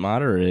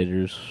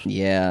moderators.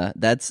 Yeah,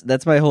 that's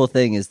my whole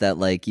thing is that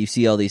like you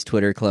see all these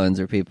Twitter clones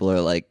where people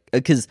are like,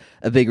 because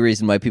a big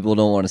reason why people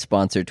don't want to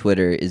sponsor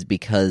Twitter is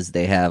because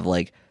they have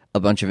like a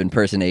bunch of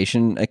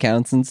impersonation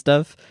accounts and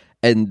stuff.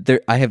 And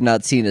I have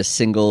not seen a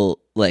single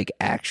like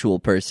actual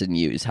person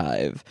use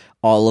Hive.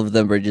 All of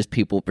them are just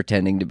people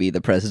pretending to be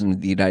the president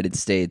of the United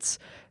States,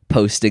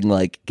 posting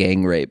like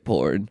gang rape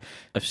porn.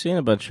 I've seen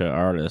a bunch of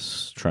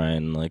artists try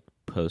and like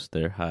post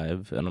their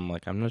Hive, and I'm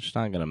like, I'm just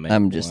not gonna make.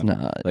 I'm just one.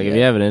 not. Like, yeah. if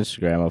you have an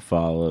Instagram, I'll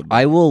follow it.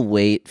 I will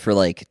wait for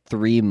like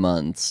 3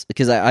 months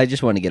because I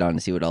just want to get on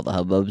to see what all the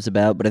hubbub's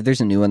about. But if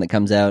there's a new one that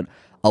comes out,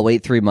 I'll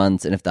wait 3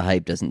 months, and if the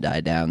hype doesn't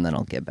die down, then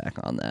I'll get back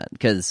on that.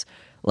 Because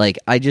like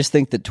I just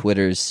think that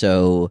Twitter's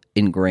so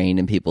ingrained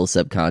in people's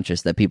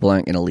subconscious that people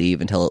aren't going to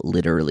leave until it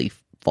literally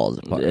falls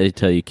apart.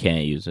 Until you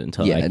can't use it,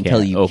 until Yeah, I can't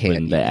until you open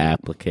can't the use it.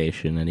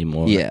 application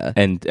anymore. Yeah.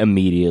 and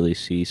immediately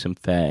see some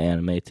fat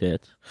anime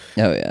tits.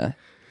 Oh yeah,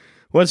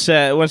 Once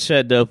that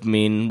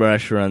dopamine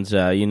rush runs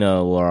out, you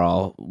know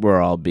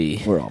we're all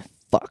be we're all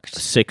fucked.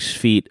 6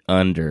 feet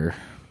under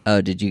Oh,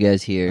 did you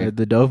guys hear?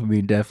 The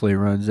dopamine definitely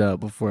runs out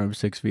before I'm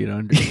 6 feet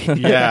under.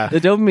 Yeah.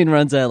 The dopamine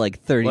runs out like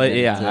 30 Well,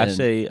 minutes yeah, I in.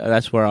 say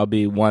that's where I'll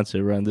be once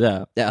it runs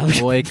out. Yeah,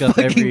 I'll wake up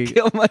fucking every-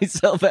 kill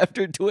myself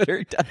after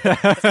Twitter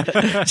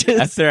dies. Just,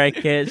 After I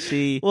can't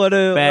see what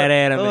a bad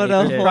anime. what a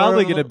Yeah. There's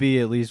probably horrible- going to be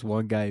at least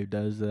one guy who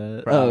does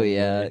that. Oh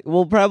yeah,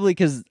 well probably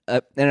because,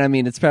 and I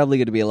mean it's probably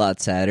going to be a lot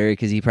sadder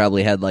because he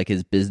probably had like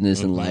his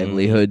business and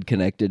livelihood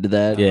connected to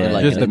that. Yeah. Or,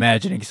 like, Just an-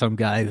 imaging some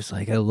guy who's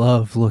like, I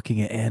love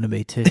looking at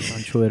anime tits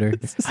on Twitter.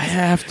 I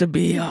have to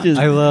be on. Just-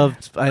 I love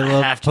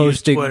have to use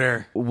posting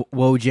Twitter.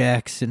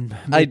 Wojaks and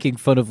making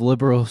fun of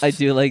liberals. I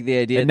do like the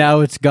idea. And now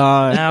it's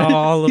gone. Now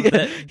all of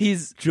that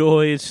he's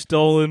joy is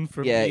stolen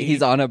from yeah, me.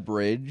 he's on a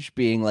bridge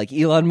being like,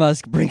 Elon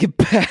Musk, bring it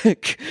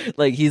back.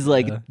 Like he's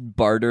like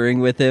bartering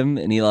with him,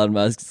 and Elon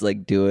Musk's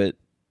like, do it.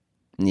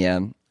 Yeah.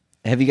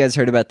 Have you guys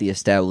heard about the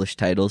established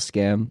title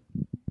scam?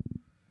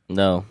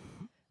 No,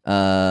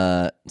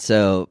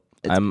 So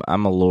it's,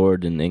 I'm a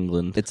lord in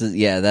England.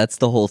 yeah, that's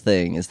the whole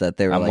thing. Is that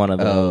they were I'm like, one of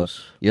oh,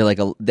 those. you're like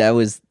that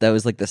was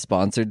like the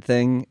sponsored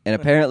thing, and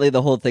apparently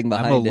the whole thing I'm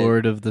behind a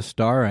lord of the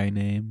star I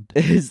named.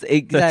 it is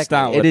exactly.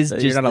 not It what- is you're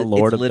just not a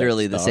lord it's of that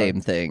literally the star.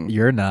 same thing.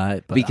 You're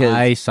not, but Because-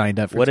 I signed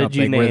up for What did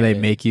you something where name they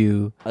it? make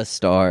you. A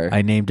star,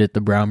 I named it the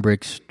Brown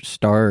Brick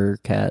Star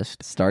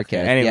Cast. Starcast.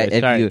 Anyway, yeah,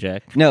 if sorry, you-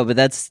 Jack. No, but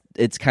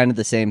it's kind of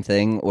the same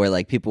thing where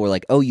like people were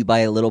like, oh, you buy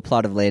a little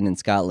plot of land in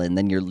Scotland,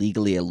 then you're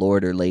legally a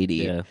lord or lady.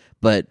 Yeah.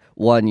 But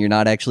one, you're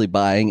not actually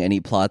buying any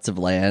plots of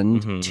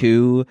land. Mhm.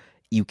 Two,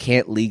 you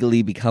can't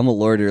legally become a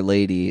lord or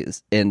lady.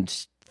 And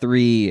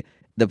three,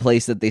 the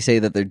place that they say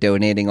that they're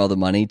donating all the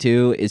money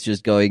to is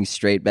just going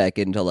straight back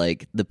into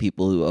like the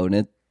people who own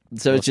it.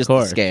 So it's Of just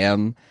course. a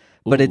scam.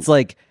 But it's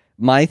like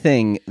my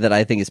thing that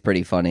I think is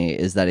pretty funny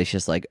is that it's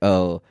just like,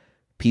 oh,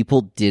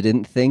 people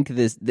didn't think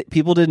this.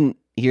 People didn't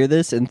hear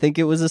this and think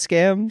it was a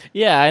scam.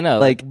 Yeah, I know.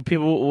 Like- Like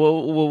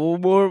people,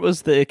 what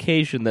was the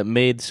occasion that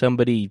made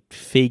somebody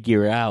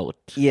figure out?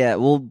 Yeah,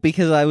 well,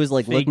 because I was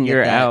like looking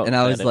Figure at that, out and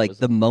I that was it like, was-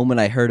 the moment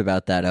I heard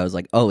about that, I was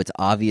like, oh, it's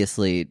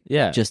obviously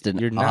Yeah, just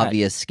you're an not-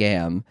 obvious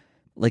scam.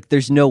 Like,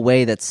 there's no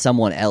way that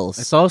someone else.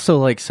 It's also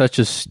like such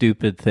a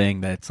stupid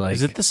thing that's like.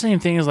 Is it the same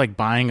thing as like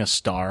buying a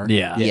star?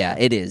 Yeah. Yeah,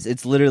 it is.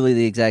 It's literally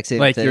the exact same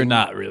Like thing. you're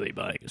not really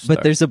buying a star.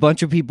 But there's a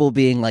bunch of people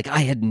being like,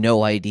 I had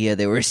no idea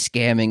they were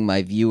scamming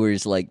my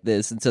viewers like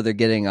this. And so they're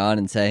getting on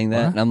and saying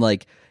that. What? And I'm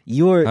like,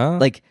 you're Huh?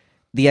 like,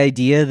 the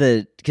idea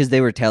that, because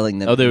they were telling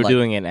them. Oh, they were like,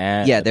 doing an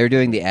ad. Yeah, they were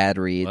doing the ad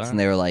reads. What? And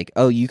they were like,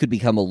 oh, you could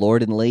become a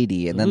lord and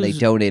lady. And then they Who's-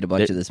 donate a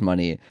bunch they- of this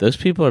money. Those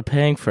people are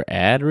paying for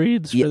ad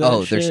reads. For Yeah, that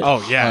oh, there's shit?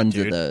 Oh, yeah, tons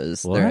dude. of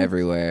those. What? They're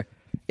everywhere.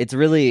 It's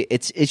really,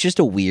 it's just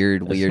a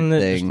weird Isn't it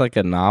thing. just like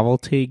a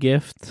novelty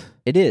gift?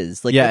 It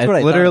is. Like, yeah, that's it's what I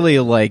thought. literally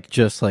like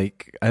just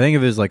like I think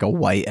of it as like a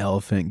white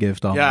elephant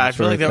gift. Almost, Yeah, I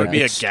feel where, like that would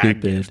be a it's gag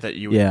stupid. gift that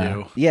you would Yeah.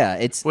 do. Yeah,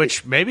 it's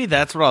Which maybe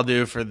that's what I'll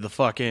do for the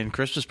fucking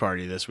Christmas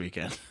party this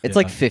weekend. it's Yeah.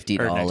 like Or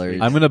 $50. next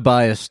week. I'm gonna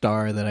buy a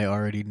star that I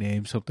already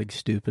named something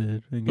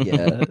stupid.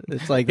 Yeah.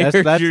 it's like Here's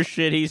that's your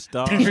shitty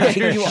star. Yeah,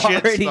 Your you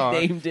shit already star.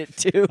 named it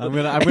too. I'm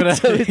gonna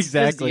So it's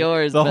exactly just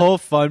yours, the but- whole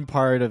fun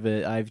part of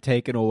it I've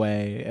taken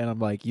away, and I'm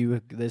like,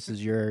 this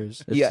is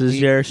yours. This Yeah, is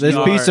you- your This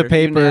star. piece of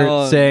paper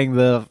now- saying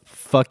the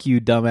 "fuck you,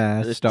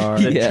 dumbass" star.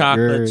 The Yeah.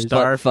 chocolate Yours. Fuck a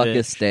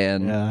starfish.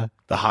 Stan. Yeah,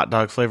 The hot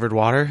dog flavored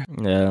water.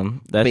 Yeah,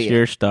 that's But yeah.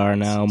 your star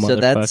now, So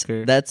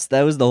motherfucker.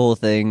 that was the whole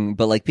thing.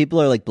 But like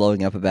people are like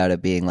blowing up about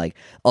it, being like,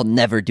 "I'll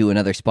never do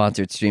another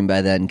sponsored stream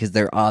by then," because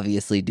they're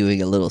obviously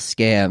doing a little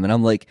scam. And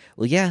I'm like,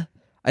 well, yeah.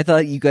 I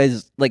thought you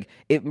guys like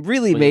it.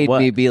 Really Wait, made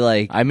what? me be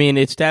like, I mean,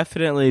 it's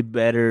definitely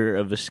better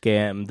of a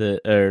scam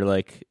that, or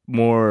like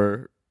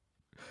more.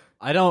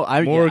 I don't.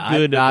 I'm More yeah, good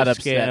I'm of not a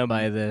upset scam.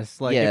 by this.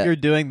 Like Yeah. if you're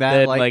doing that,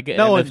 Than, like, like,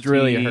 no one's NFT,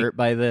 really hurt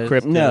by this.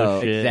 crypto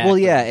no, shit. Exactly. well,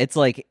 yeah, it's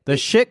like The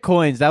shit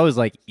coins, that was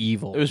like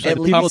evil. It was Like,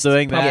 at people least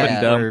doing pump that and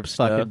were dump fucking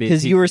stuff. big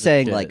because you were pieces of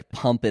saying shit. like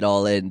pump it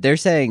all in. They're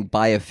saying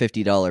buy a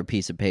 $50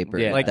 piece of paper.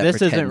 Yeah. like that this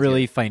isn't pretends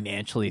really you're-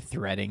 financially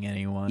threatening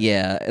anyone.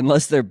 Yeah,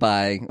 unless they're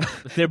buying.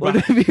 They're,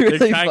 Wouldn't it be they're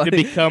really trying to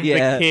funny? become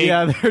Yeah. the king.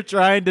 Yeah, they're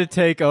trying to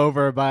take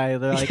over by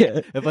they're like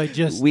Yeah. if I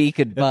just We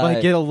could if buy.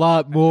 I get a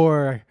lot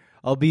more,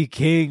 I'll be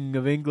king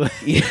of England.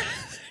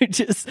 Yeah,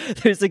 just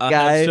there's a I have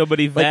guy so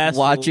many like vassals.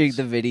 watching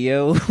the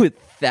video with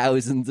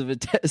thousands of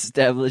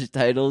established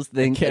titles,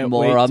 think Can't and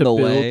more wait on to the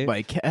build way,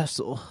 my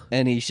castle.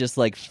 and he's just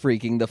like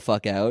freaking the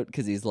fuck out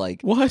because he's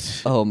like,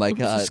 What? "Oh my It was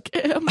god,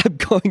 a scam. I'm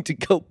going to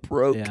go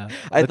broke." Yeah.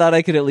 I thought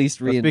I could at least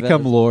Let's reinvest.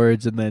 become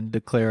lords and then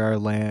declare our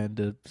land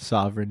a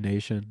sovereign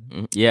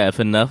nation. Yeah, if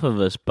enough of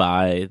us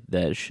buy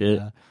that shit.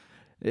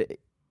 Yeah.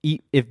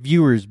 If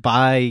viewers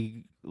buy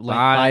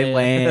Buy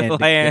land, give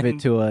land. it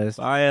to us.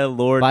 Buy a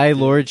lord. Buy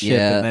lordship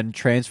Yeah. and then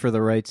transfer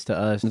the rights to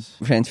us.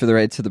 Transfer the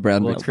rights to the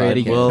Brown We'll Bricks create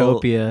a podcast.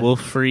 utopia. We'll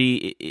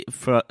free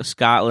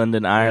Scotland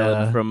and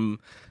Ireland Yeah. from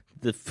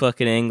the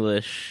fucking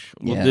English.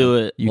 We'll Yeah. do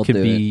it.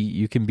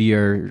 You can be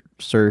our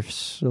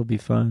serfs. It'll be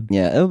fun.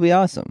 Yeah, it'll be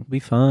awesome. It'll be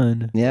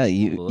fun. Yeah,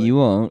 you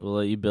won't, We'll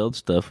let you build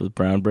stuff with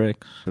brown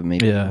bricks. but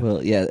maybe Yeah.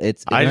 well, yeah.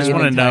 It's I just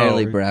want to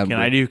entirely know: brown. can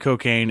I do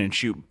cocaine and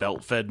shoot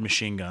belt-fed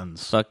machine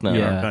guns Fuck no. in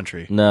Yeah. our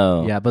country?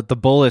 No. Yeah, but the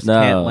bullets No.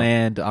 can't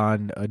land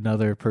on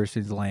another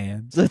person's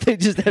land. So they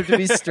just have to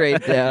be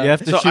straight down. You have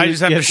to So shoot, I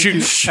just have you to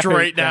shoot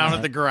straight down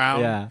at the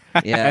ground. Yeah.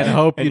 Yeah. And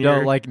hope And you don't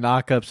you're- like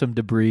knock up some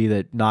debris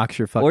that knocks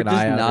your fucking or just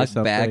eye out or knock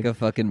something. back a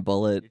fucking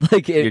bullet.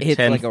 Like Your it hits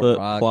like a 10-foot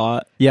rock.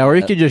 plot. Yeah, or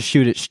you can just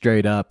shoot it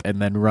straight up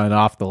and then run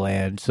off the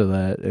land so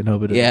that and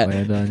hope it doesn't Yeah.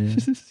 land on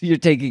you. You're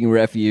taking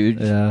refuge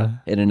Yeah.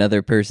 in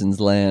another person's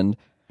land.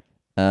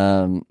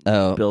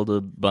 Oh, Build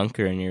a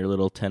bunker in your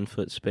little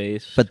 10-foot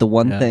space. but the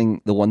one Yeah.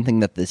 thing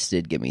that this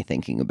did get me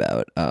thinking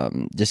about,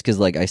 just because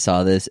like I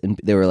saw this and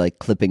they were like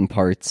clipping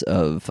parts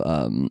of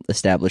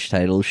established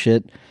title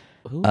shit.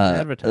 who's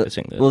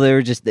advertising this? Well, they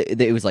were just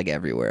it was like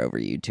everywhere over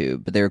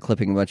YouTube, but they were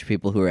clipping a bunch of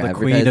people who were The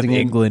Queen advertising of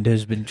it. England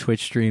has been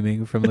Twitch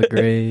streaming from the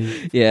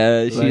grave.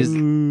 Yeah, she's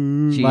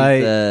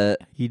My-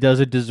 He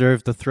doesn't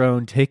deserve the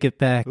throne. Take it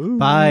back.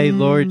 Buy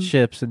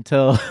lordships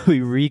until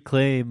we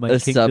reclaim my a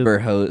kingdom. supper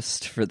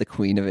host for the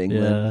Queen of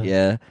England.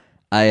 Yeah.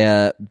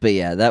 But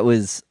yeah, that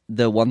was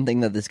the one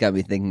thing that this got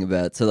me thinking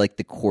about. So like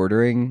the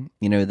quartering,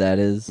 you know who that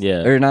is?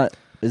 Yeah. Or not,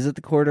 is it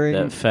the quartering?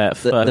 that fat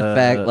the fuck.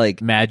 fact,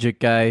 like, magic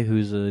guy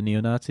who's a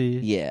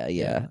neo-Nazi.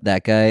 yeah,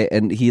 that guy.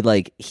 And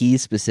he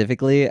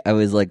specifically, I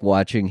was like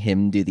watching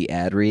him do the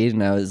ad read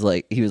and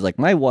he was like,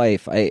 my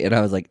wife, and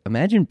I was like,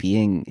 imagine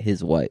being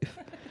his wife.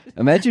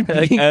 Imagine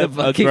being a the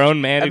fucking,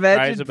 grown man who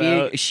imagine cries being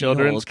about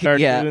children's She-Hulk.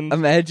 Yeah, cartoons.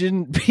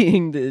 imagine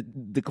being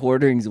the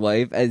quartering's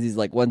wife as he's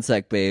like, one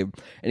sec, babe.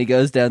 And he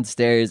goes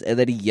downstairs and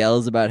then he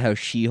yells about how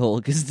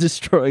She-Hulk is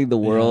destroying the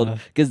world Yeah.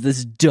 because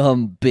this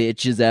dumb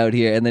bitch is out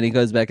here. And then he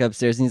goes back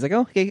upstairs and he's like,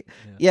 oh, okay,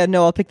 yeah,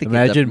 no, I'll pick the kids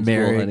up Imagine from school,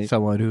 marrying honey.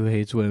 someone who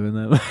hates women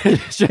that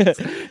much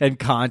just- and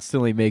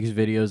constantly makes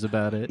videos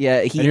about it.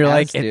 Yeah, he and you're has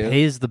like, to. it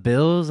pays the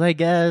bills, I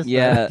guess.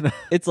 Yeah,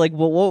 it's like,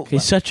 well,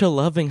 He's such a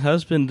loving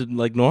husband,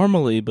 like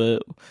normally,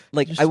 but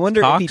like just I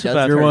wonder if he talks does.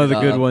 about You're turn one of it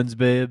the good off. ones,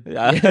 babe.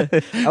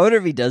 I wonder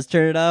if he does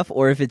turn it off,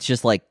 or if it's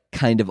just like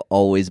kind of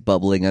always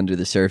bubbling under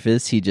the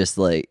surface. He just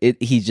like it.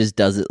 He just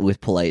does it with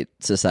polite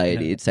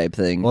society type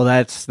thing. Well,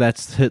 that's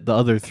the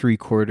other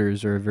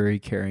 3/4 are a very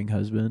caring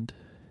husband.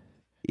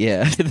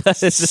 Yeah,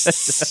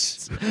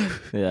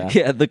 yeah,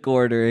 yeah. The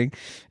quartering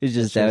is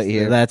just out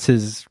here. That's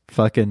his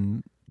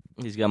fucking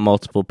he's got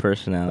multiple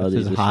personalities.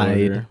 That's his Hyde.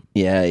 disorder.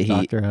 Yeah,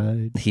 Dr.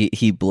 Hyde.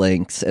 he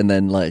blinks and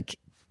then like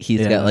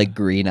he's Yeah. got like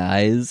green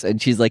eyes,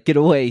 and she's like, "Get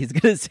away!" He's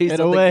gonna say Get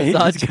something. away!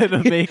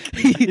 misogynist.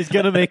 He's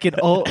gonna make an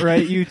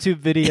alt-right YouTube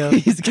video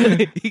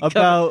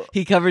about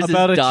he covers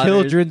about his a daughters.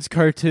 children's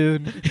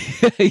cartoon.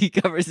 He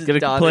covers his Gonna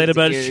daughter's complain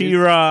about ears.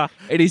 She-Ra.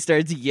 And he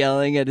starts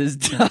yelling at his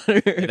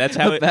daughter that's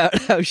how about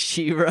how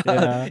She-Ra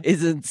Yeah.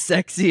 isn't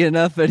sexy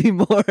enough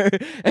anymore.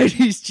 And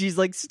she's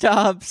like,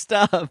 stop.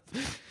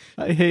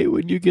 I hate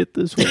when you get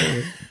this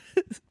way.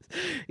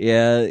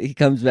 Yeah, he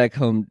comes back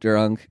home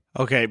drunk.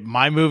 Okay,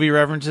 my movie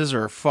references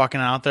are fucking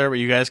out there, but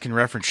you guys can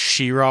reference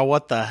She-Ra.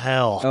 What the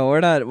hell? Oh,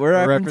 we're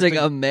referencing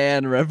referencing- a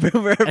man, we're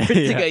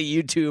referencing Yeah. a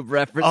YouTube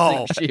referencing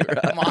Oh,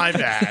 She-Ra. my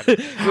bad. Which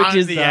I'm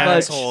is the much-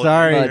 asshole.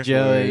 Sorry, much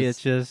Joey. worse.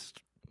 It's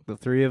just the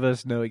three of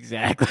us know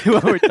exactly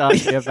what we're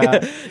talking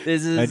about,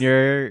 This is and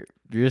you're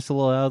just a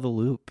little out of the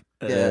loop.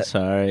 Yeah.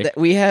 Sorry.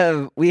 we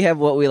have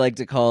what we like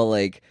to call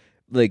like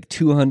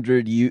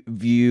 200 view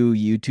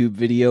YouTube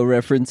video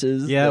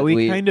references. Yeah, that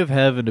we kind of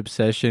have an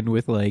obsession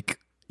with like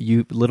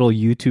little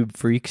YouTube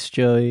freaks,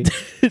 Joey.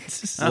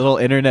 Little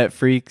internet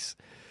freaks.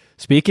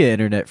 Speaking of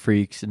internet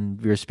freaks, and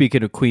we were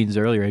speaking of queens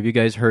earlier. Have you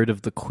guys heard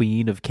of the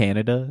Queen of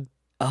Canada?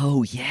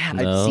 Oh yeah,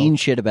 No. I've seen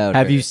shit about her.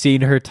 Have you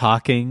seen her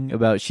talking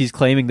about? She's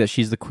claiming that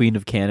she's the Queen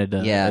of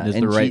Canada. Yeah, and is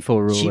and the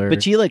rightful ruler.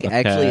 But she like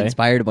actually Okay.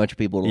 inspired a bunch of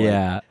people to like,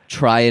 Yeah,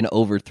 try and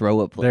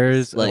overthrow a place.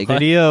 there's like a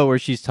video where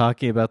she's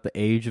talking about the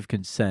age of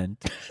consent.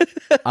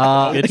 Good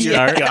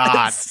start.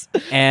 Yes.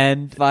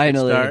 And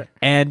Finally, start.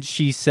 And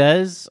she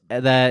says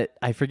that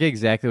I forget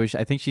exactly what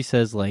I think she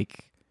says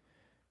like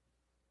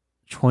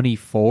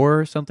 24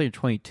 or something, or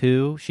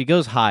 22. She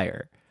goes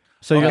higher.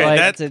 So Okay, you're like,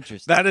 that's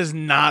interesting. That is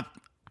not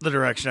the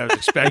direction I was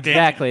expecting.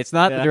 exactly. It's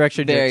not the Yeah.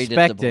 direction you're Very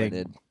expecting.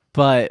 disappointed.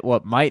 But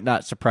what might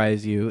not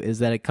surprise you is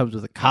that it comes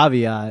with a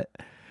caveat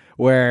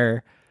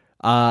where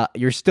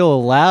you're still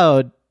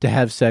allowed to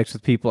have sex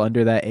with people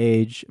under that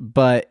age,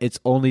 but it's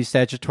only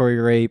statutory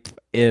rape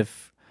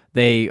if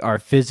they are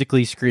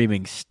physically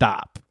screaming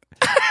 "stop"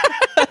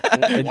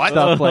 and What?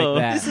 stuff like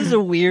that. This is a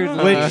weird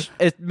Which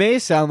it may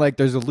sound like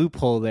there's a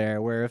loophole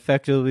there, where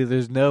effectively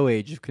there's no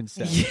age of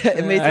consent. yeah,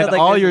 it may sound And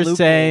like all there's a you're loophole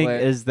saying where-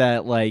 is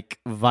that like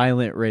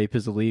violent rape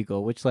is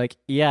illegal, which like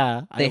They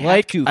I have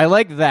like to- I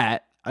like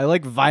that. I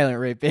like violent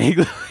raping.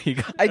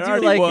 I do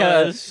already like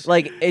was.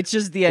 it's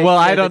just the idea. well,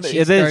 I that don't. She,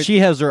 Then starts, she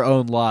has her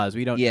own laws.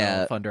 We don't know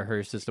Yeah. if under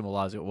her system of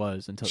laws it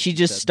was until she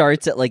just said-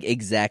 starts at like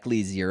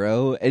exactly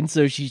 0, and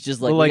so she's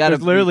just like, Well, we gotta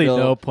there's literally rebuild.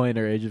 no point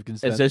or age of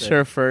consent. Is this there.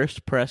 her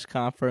first press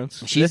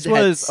conference? She's This had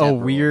was a several.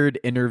 weird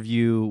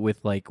interview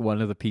with like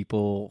one of the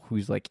people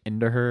who's like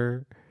into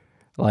her.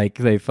 Like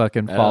they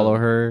fucking follow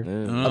her.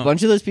 Yeah. A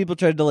bunch of those people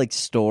tried to like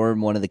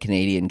storm one of the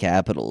Canadian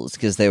capitals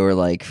because they were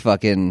like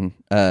fucking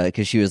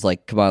because she was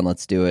like, come on,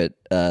 let's do it.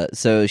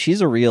 So she's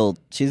the real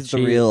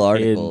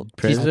article. in I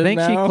prison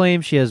think she now?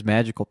 claims she has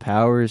magical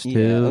powers too.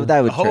 Yeah,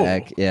 that would Oh.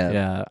 track. Yeah.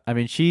 Yeah, I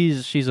mean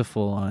she's a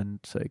full on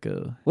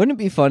psycho. Wouldn't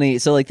it be funny?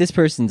 So like this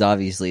person's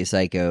obviously a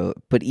psycho,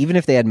 but even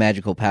if they had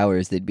magical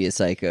powers, they'd be a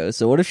psycho.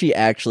 So what if she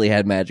actually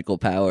had magical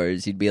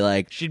powers? You'd be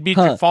like, She'd be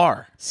Huh. too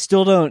far.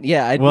 still don't.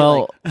 Yeah, I'd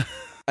Well, be like,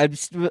 I'd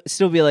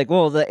still be like,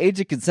 well, the age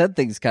of consent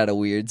thing's kind of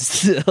weird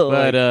still.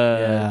 But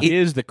Yeah. he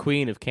is the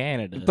queen of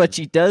Canada. But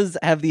she does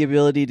have the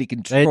ability to it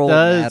control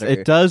does matter.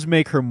 it does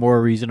make her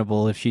more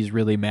reasonable if she's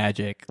really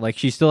magic. Like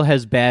she still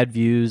has bad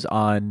views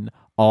on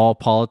all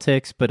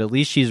politics, but at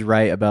least she's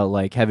right about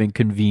like having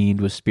convened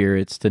with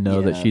spirits to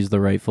know that Yeah. she's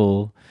the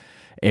rightful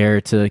heir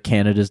to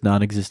Canada's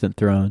non-existent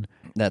throne.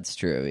 That's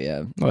true.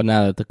 Yeah. well,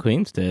 now that the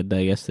queen's dead,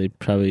 I guess they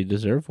probably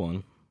deserve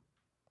one.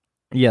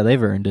 Yeah,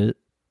 they've earned it.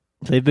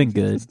 They've been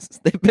good.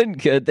 They've been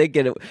good. They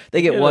get it.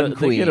 They get get one a- they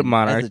queen. get a as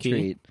monarchy.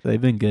 treat. They've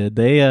been good.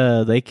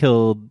 They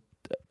killed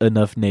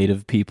enough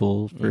native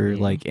people for Mhm.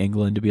 like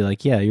England to be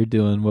like, yeah, you're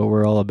doing what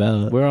we're all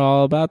about. We're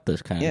all about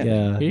this kind of.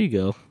 Yeah. Here you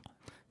go.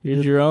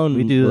 Here's your own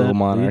We do little that.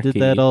 monarchy. We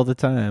did that all the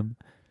time.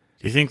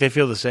 Do you think they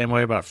feel the same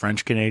way about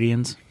French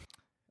Canadians?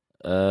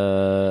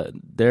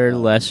 They're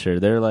lesser.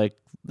 They're like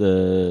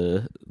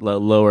the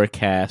lower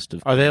caste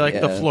of. Are they like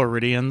the Yeah.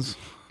 Floridians?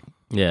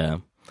 Yeah.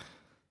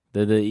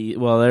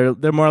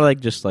 They're more like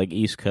just like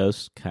East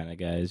Coast kind of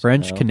guys.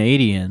 French you know?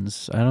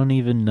 Canadians. I don't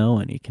even know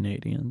any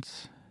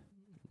Canadians.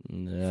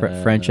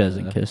 French as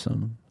in kiss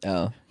them.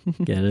 Oh,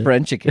 Get it?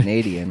 French a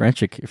Canadian.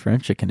 French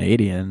a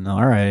Canadian.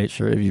 All right,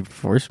 sure. If you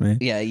force me.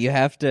 Yeah, you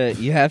have to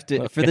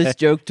for this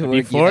joke to work.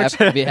 You have forced-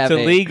 to have it's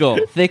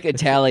illegal. a thick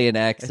Italian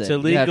accent. It's You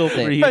have to illegal for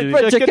say, you "My to-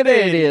 French You're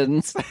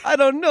Canadians. I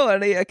don't know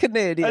any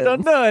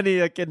Canadians. know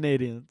any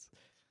Canadians.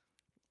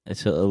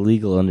 It's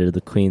illegal under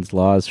the Queen's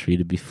laws for you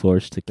to be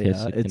forced to kiss.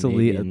 Yeah, a it's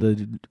Canadian.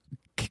 the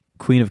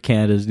Queen of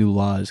Canada's new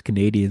law is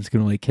Canadians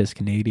can only kiss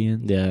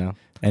Canadians. Yeah,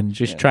 And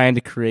just trying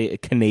to create a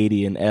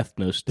Canadian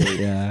ethno state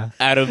yeah.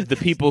 out of the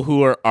people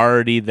who are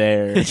already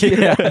there.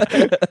 yeah.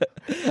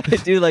 I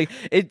do like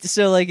it.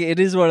 So like it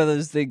is one of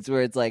those things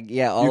where it's like,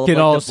 yeah, all You of, can like,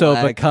 the also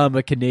black- become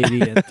a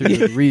Canadian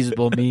through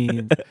reasonable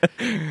means.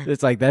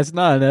 It's like that's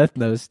not an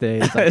ethno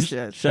state. It's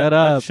like, shut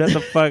up. Shut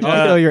the fuck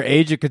Also, up. your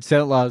age of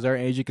consent laws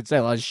aren't age of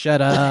consent laws. Shut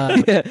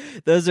up. Yeah,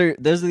 those are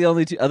the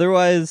only two.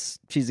 Otherwise,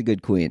 she's a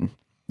good queen.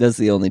 Those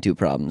are the only two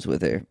problems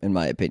with her, in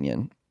my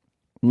opinion.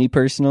 Me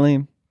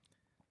personally,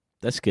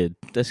 That's good.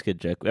 That's good,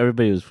 Jack.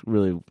 Everybody was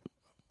really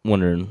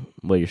wondering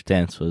what your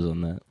stance was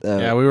on that.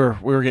 Yeah, we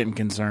were getting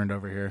concerned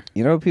over here.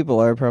 you know, people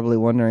are probably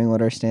wondering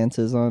what our stance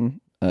is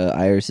on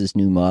Iris's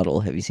new model.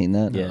 Have you seen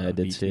that? Yeah, I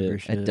did see VTuber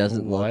it. shit. It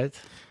doesn't look. It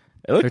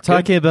They're looked good.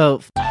 talking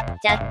about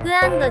ジャッ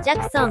ク&ジ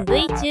ャクソン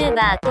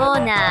VTuber コ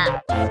ー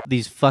ナー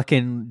these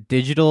fucking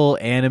digital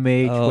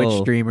anime Oh.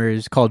 Twitch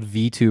streamers called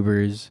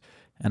VTubers,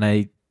 and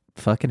I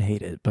fucking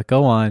hate it. But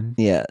go on.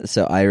 Yeah,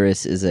 so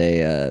Iris is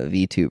a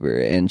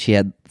VTuber, and she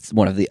had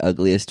one of the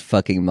ugliest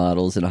fucking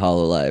models in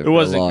HoloLive for a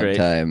wasn't long great.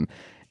 time,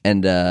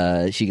 and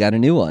she got a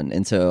new one,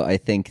 and so I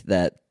think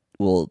that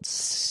will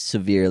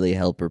severely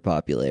help her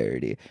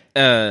popularity.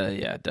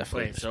 Yeah,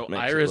 definitely. Wait, so Makes it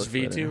Iris look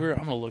better. VTuber?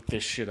 I'm gonna look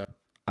this shit up.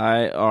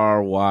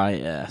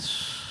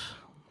 IRYS.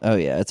 Oh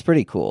yeah, it's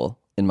pretty cool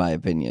in my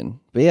opinion.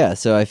 But yeah,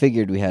 so I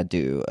figured we had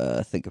to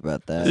think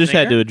about that. Just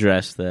had to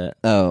address that.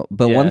 Oh,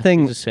 but Yeah, one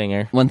thing he's a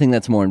singer. One thing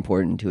that's more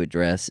important to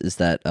address is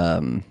that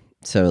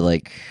so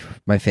like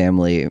my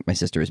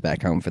sister was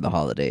back home for the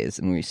holidays,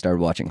 and we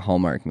started watching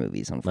Hallmark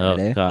movies on Oh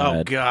Friday. God!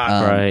 Oh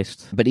God!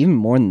 Christ! But even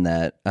more than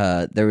that,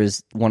 there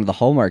was one of the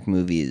Hallmark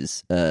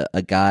movies,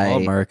 a guy. Oh,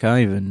 Mark, I don't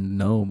even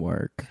know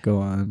Mark. Go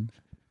on.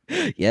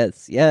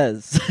 Yes,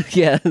 yes,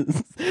 yes.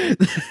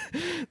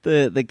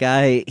 the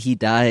guy, he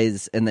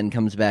dies and then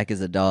comes back as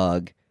a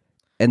dog,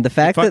 and the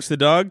fact Fucks that the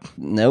dog.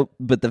 nope,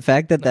 but the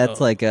fact that that's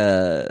like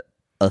a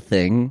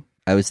thing.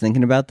 I was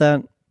thinking about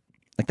that.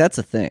 Like that's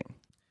a thing.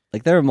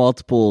 Like there are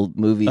multiple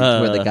movies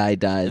where the guy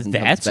dies. And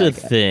That's comes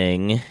a back.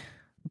 thing.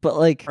 But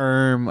like,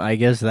 I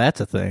guess that's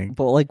a thing.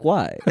 but like,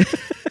 why?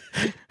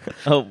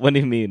 Oh, what do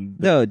you mean?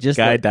 No, just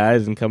Guy like,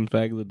 dies and comes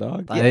back as a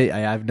dog.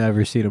 I've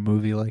never seen a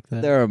movie like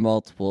that. there are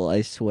multiple.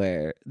 I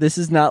swear, this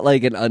is not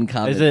like an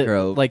uncommon Is it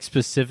trope. like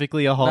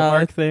specifically a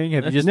Hallmark thing?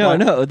 Have you just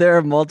no. There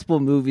are multiple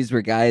movies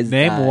where guys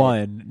Name die.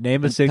 one.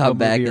 Name a single come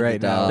back movie as a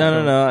right now.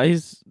 dog. No.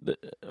 He's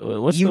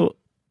what's You-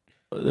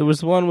 There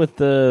was one with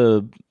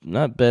the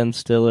not Ben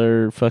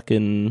Stiller,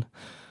 fucking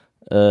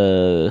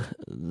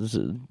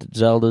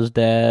Zelda's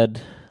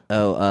dad.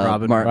 Oh,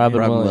 Robin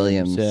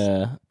Williams.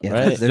 Yeah, Yeah,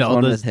 right. there's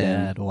one with Zelda's him.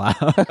 dad. Wow,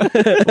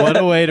 what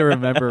a way to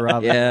remember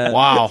Robin. Yeah,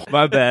 Wow.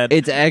 My bad.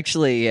 it's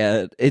actually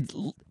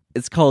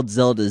it's called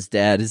Zelda's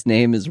dad. His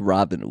name is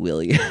Robin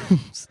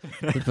Williams.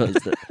 As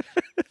opposed to-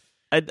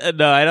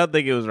 No, I don't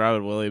think it was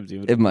Robin Williams.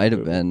 Even it might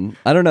have been.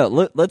 I don't know.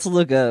 Let's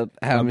look up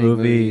how A many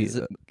movies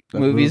a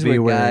movies movie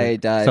where guy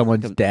dies.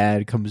 someone's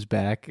dad comes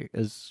back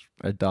as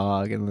a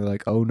dog, and they're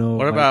like, "Oh no,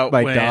 What about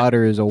my when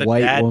daughter is a the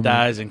white dad woman."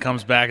 dies and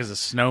comes back as a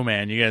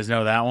snowman? You guys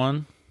know that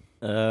one?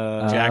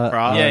 Jack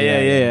Frost?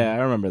 Yeah.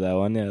 I remember that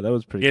one. Yeah, that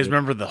was pretty. You guys good.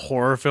 remember the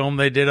horror film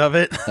they did of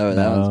it? Oh,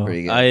 that one's No.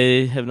 pretty good.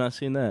 I have not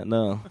seen that.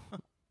 No.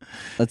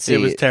 Let's see. It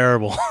was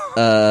terrible,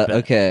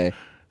 Okay.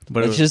 but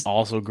it Let's was just-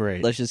 also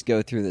great. Let's just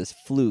go through this.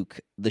 Fluke,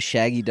 the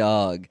Shaggy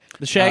Dog,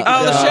 The Shaggy.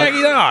 Oh, the Dog.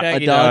 Shaggy Dog. A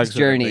Shaggy Dog's Dog's a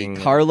Journey, thing.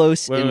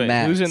 Carlos Wait, and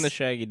Max. who's in the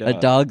Shaggy Dog? A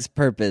Dog's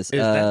Purpose. Is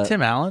that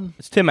Tim Allen?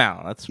 It's Tim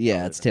Allen. That's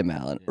Yeah, it's Tim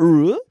Allen.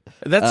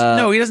 That's Uh,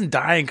 no, he doesn't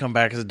die and come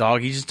back as a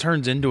dog. He just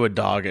turns into a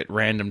dog at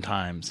random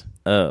times.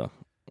 Oh,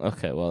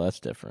 okay. Well, that's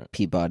different.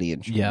 Peabody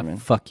and Yeah, Sherman.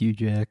 fuck you,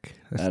 Jack.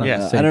 That's I not don't Yeah,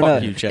 the know. same. I don't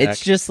fuck know. you, Jack.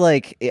 It's just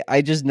like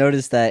I just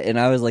noticed that, and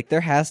I was like,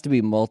 there has to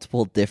be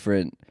multiple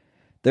different.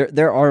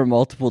 There are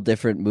multiple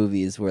different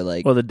movies where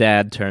like Well, the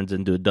dad turns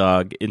into a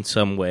dog in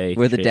some way.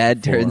 where the shape, dad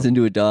or turns form.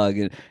 into a dog,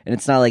 and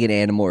it's not like an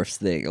Animorphs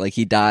thing. Like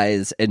he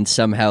dies, and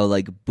somehow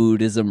like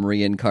Buddhism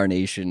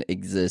reincarnation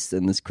exists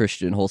in this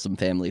Christian wholesome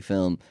family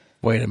film.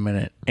 Wait a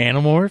minute,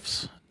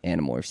 Animorphs?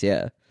 Animorphs,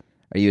 yeah.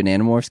 Are you an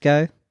Animorphs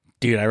guy?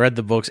 Dude, I read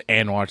the books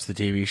and watched the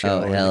TV show.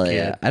 Oh as a hell kid.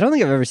 yeah! I don't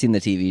think I've ever seen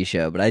the TV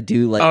show, but I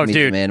do like Oh, me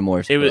dude, some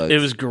Animorphs It was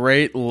books.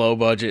 great, low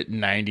budget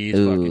 '90s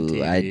fucking TV.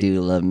 Ooh, I do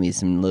love me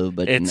some low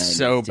budget. It's 90s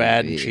so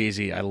bad and TV.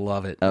 cheesy. I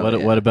love it. Oh, What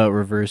yeah. what about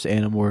reverse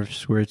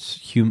Animorphs, where it's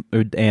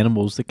or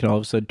animals that can all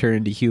of a sudden turn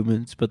into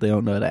humans, but they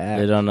don't know how to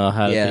act? They don't know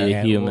how Yeah. to be a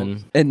Animals.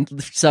 human.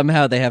 And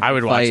somehow they have I to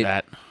would fight. watch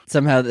that.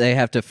 Somehow they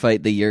have to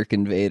fight the Yerk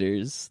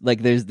invaders.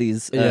 Like there's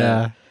these.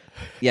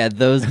 Yeah,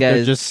 those they're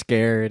guys. just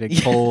scared and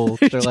Yeah, cold.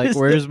 they're They're like, just-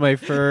 "Where's my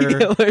fur?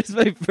 Yeah, where's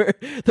my fur?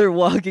 They're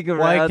walking around.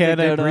 Why can't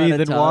they I don't know how breathe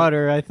to in talk.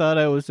 water? I thought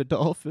I was a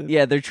dolphin."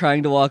 Yeah, they're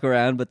trying to walk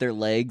around, but their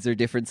legs are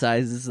different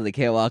sizes, so they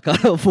can't walk on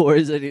all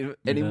fours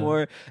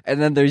anymore.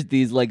 And then there's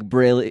these like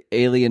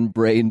alien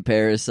brain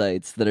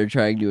parasites that are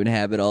trying to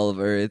inhabit all of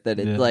Earth,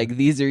 and it's Yeah. like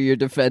these are your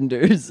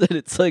defenders, and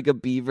it's like a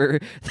beaver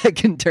that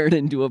can turn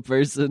into a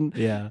person.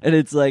 Yeah. And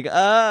it's like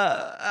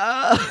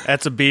ah.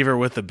 That's a beaver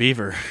with a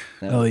beaver.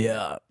 Oh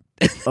yeah.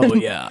 Oh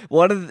yeah.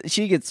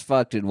 She gets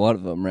fucked in one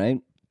of them,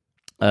 right?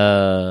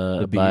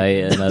 By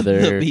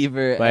another The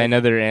beaver by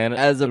another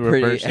as a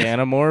pretty- reverse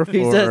animorph. He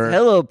or, says,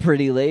 "Hello,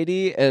 pretty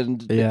lady," and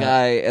the Yeah.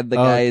 guy is Oh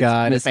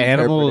god! If misinterpreting.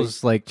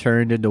 animals like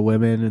turned into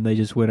women and they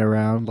just went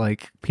around,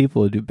 like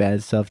people would do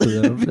bad stuff to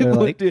them. They're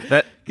like,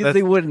 Because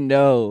they wouldn't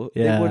know.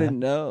 Yeah. They wouldn't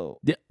know.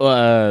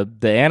 the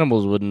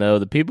animals would know.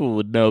 The people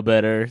would know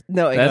better.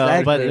 No, That's-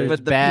 exactly. but there's the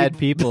bad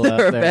people there out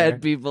are there.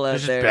 bad people out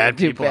There's just there. bad who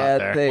do people out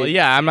bad there. things. Well,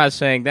 yeah, I'm not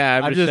saying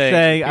that. I'm just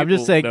saying. I'm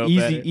just saying. people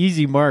Easy, know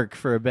easy mark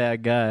for a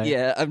bad guy.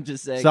 Yeah, I'm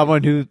just saying.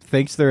 Someone who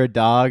thinks they're a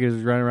dog is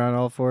running around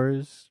all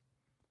fours.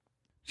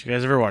 Did you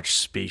guys ever watch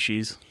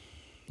Species?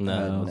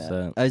 better. No,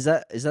 what's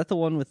that? Is that the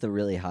one with the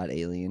really hot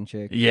alien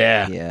chick?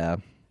 Yeah. Yeah.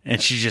 And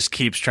she just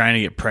keeps trying to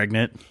get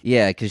pregnant.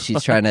 Yeah, because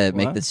she's trying to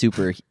make What? the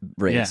super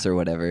race or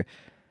whatever.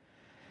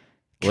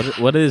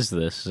 What is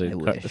this? A I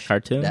wish.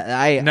 cartoon? That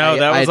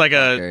Was I'd like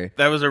fuck her.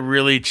 that was a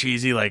really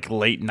cheesy like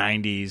late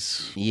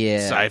 '90s Yeah.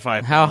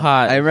 sci-fi. How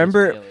hot? I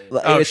remember. Oh,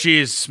 it's- she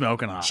is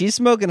smoking hot. She's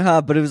smoking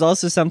hot, but it was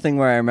also something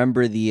where I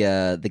remember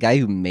the guy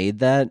who made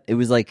that. It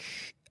was like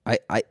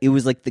it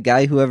was like the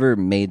guy whoever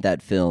made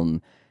that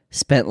film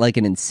spent like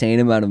an insane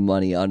amount of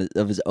money of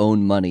his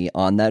own money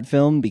on that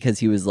film because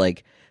he was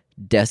like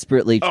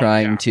desperately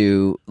trying yeah.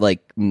 to like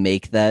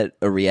make that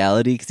a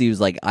reality because he was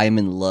like, I'm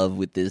in love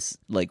with this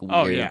like weird.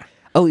 Oh, yeah.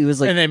 Oh, he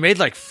was like, and they made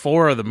like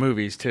 4 of the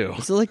movies too.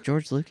 was it like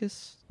George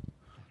Lucas?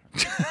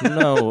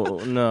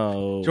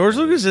 no. George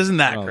Lucas isn't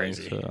I that don't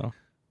crazy. think so.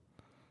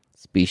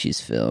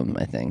 Species film,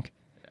 I think.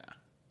 Yeah.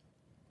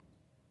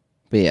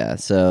 But yeah,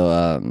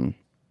 so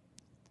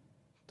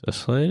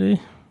This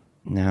lady?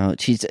 no,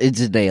 it's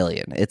an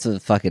alien. It's a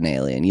fucking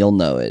alien. You'll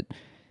know it.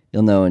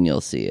 You'll know and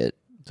you'll see it.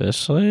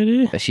 This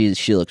lady? But she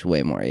looks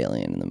way more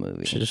alien in the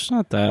movie. She's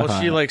not that Well,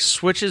 hot. she like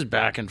switches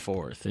back and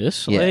forth.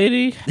 This Yeah.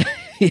 lady?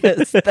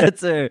 Yes,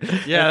 that's her.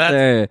 Yeah, that's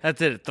her.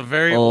 that's it. The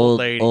very old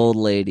lady. Old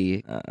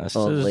lady. This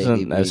Old lady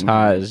isn't as being-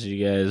 hot as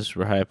you guys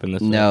were hyping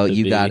this No, up to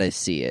you be. gotta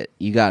see it.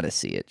 You gotta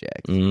see it,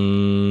 Jack.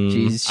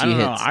 Mm, I don't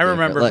know. hits I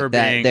remember different. her Look,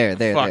 that- being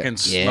there, fucking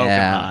smoking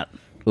yeah. hot.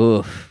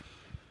 Oof.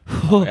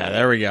 Yeah,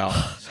 there we go.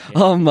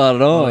 Oh,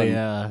 Maron. Oh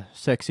yeah,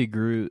 sexy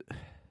Groot.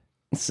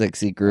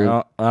 Sexy I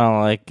group. don't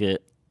like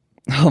it.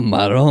 Oh,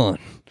 Maron.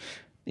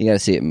 You gotta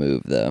see it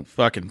move, though.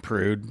 Fucking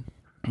prude.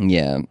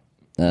 Yeah.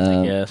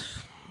 I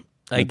guess.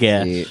 let's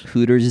see.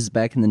 Hooters is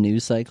back in the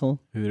news cycle.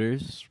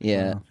 Hooters.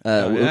 Yeah.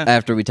 Oh, yeah.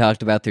 After we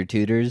talked about their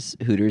tutors,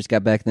 Hooters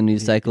got back in the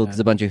news cycle because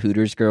a bunch of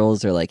Hooters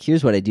girls are like,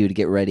 here's what I do to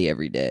get ready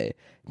every day.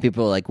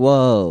 People are like,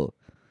 whoa.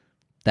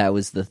 That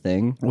was the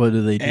thing. What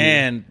do they do?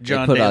 And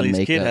John put on Daly's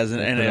kid makeup. has an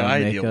They put on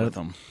NAI deal makeup. with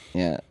him.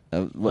 Yeah.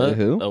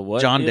 Who? A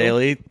what John deal?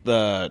 Daly,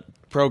 the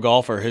pro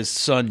golfer, his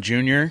son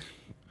Junior.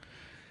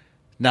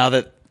 Now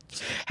that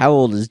How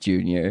old is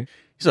Junior?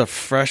 he's a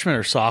freshman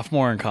or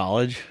sophomore in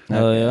college,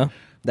 Oh yeah.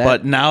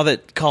 but now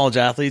that college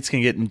athletes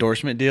can get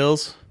endorsement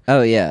deals,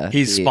 Oh yeah,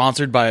 he's The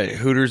sponsored by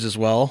Hooters as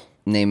well.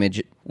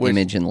 image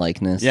and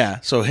likeness. Yeah,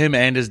 so him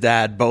and his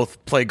dad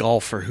both play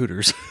golf for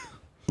Hooters,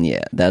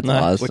 yeah, that's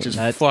Nice. awesome. which is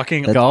That's-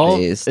 fucking that's Golf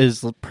based.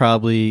 is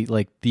probably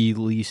like the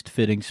least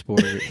fitting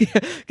sport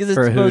because it's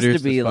for supposed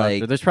Hooters to be sponsor.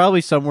 like There's probably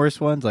some worse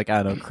ones. Like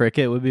I don't know,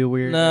 cricket would be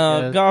weird. I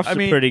No, guess. golf's I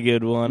mean- a pretty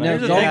good one. No,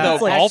 Here's the golf- thing, though.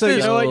 it's like- Golf Actually, is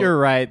you know what? You're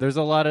right. There's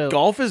a lot of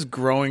golf is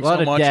growing a lot so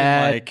of much.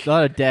 dad, in like, a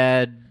lot of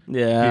dad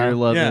Yeah. beer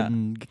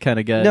loving kind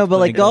of guys. no, but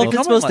like playing golf They is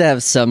come supposed in to like-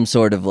 have some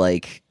sort of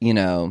like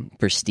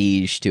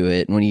prestige to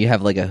it. When you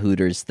have like a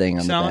Hooters thing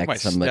on the sound back, like my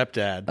of somebody,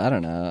 stepdad. I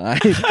don't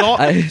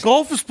know.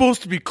 Golf is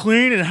supposed to be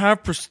clean and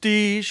have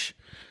prestige,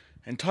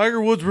 and Tiger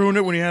Woods ruined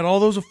it when he had all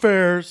those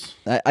affairs.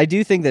 I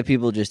do think that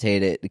people just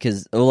hate it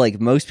because like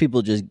most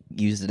people just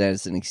use it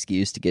as an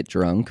excuse to get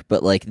drunk,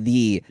 but like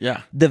the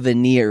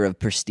veneer of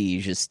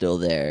prestige is still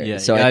there. Yeah,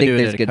 so you I gotta think do it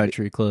there's at a good.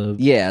 country club.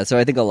 Yeah, so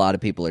I think a lot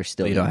of people are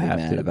still You gonna don't be have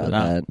mad to, about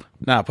but- that.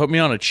 Nah, put me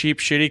on a cheap,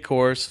 shitty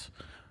course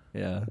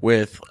Yeah.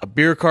 with a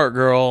beer cart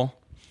girl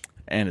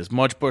and as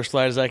much Busch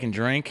Light as I can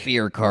drink.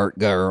 Beer cart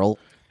girl.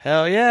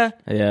 Hell yeah.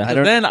 Yeah.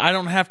 And then I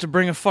don't have to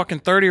bring a fucking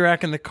 30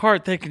 rack in the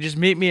cart. They can just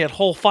meet me at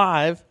hole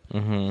 5.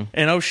 Mm-hmm.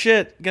 And oh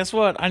shit, guess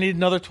what? I need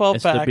another 12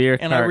 It's pack. the beer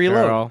and I cart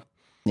reload. girl.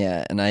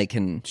 Yeah, and I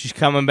can. She's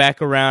coming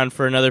back around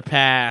for another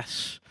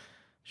pass.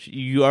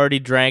 You already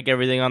drank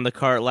everything on the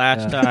cart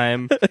last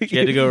time. She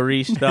had to go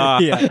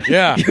restock. Yeah.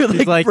 Yeah.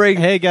 He's like,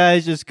 hey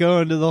guys, just go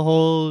into the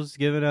holes,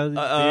 giving out these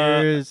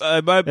beers.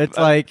 It's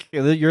like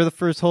you're the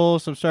first hole,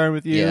 so I'm starting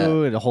with you, Yeah.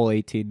 and hole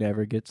 18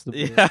 never gets the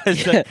beer. yeah,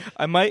 it's like,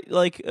 I might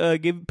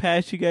give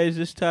past you guys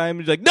this time.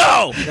 He's like,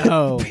 no.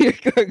 No, Beer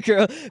cart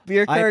girl.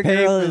 Beer I cart pay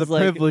girl for the is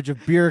like. privilege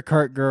of beer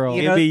cart girl.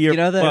 You Give know, me your you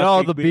know that and all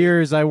fucking the beer.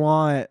 beers I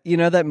want. You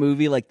know that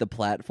movie, like The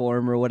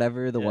Platform or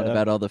whatever, the one Yeah.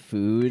 about all the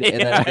food, and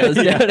Yeah, then it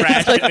goes yeah, down.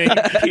 It's like,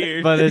 rationing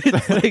beer. But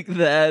it's like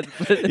that.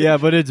 But, yeah,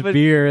 but it's but-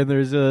 beer, and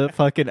there's a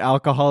fucking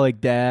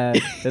alcoholic dad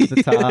at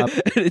the top.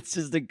 and it's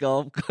just a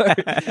golf cart.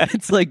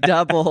 It's like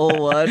top of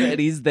hole 1, and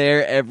he's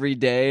there every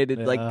day, and it's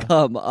Yeah. like,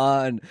 come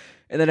on.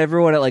 And then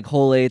everyone at like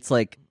hole 8's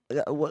like,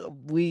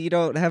 we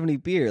don't have any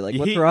beer. Like,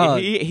 what's wrong?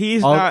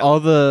 He's all, not. all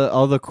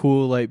the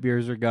cool light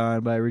beers are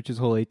gone by reaches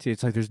hole 18.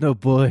 It's like there's no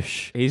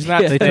bush. He's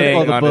not Yeah. They took staying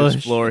all the on his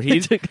bush. floor. They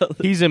He's took all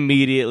the- he's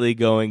immediately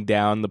going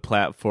down the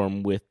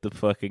platform with the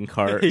fucking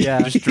cart.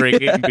 Yeah. Just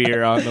drinking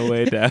beer on the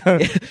way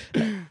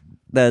down.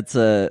 That's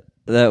that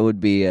would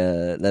be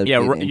that would Yeah,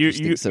 be an you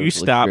interesting social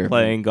stop experiment.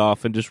 playing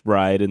golf and just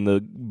ride in the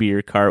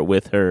beer cart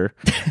with her,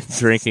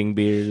 drinking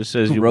beer just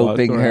as you walk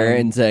roping her around.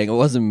 and saying it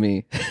wasn't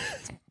me.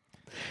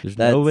 There's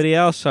that's- nobody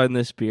else on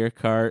this beer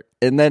cart.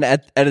 And then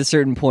at a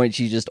certain point,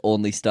 she just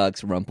only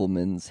stocks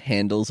Rumpelmans,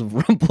 handles of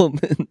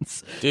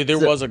Rumpelmans. Dude, there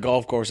was a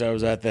golf course I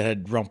was at that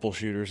had rumple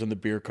shooters in the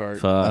beer cart.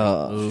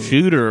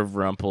 Shooter of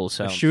Rumple A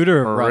sounds shooter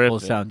of horrific. Rumble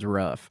sounds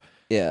rough.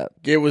 Yeah,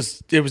 It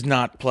was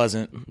not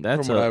pleasant.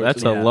 That's from what I was a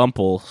seeing.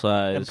 lumple And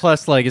size.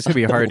 plus, like, it's gonna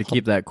be hard to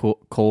keep that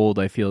cold.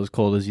 I feel as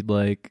cold as you'd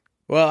like.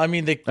 Well, I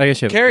mean, they I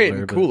guess you have a carry it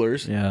cooler, in but-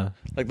 coolers. Yeah,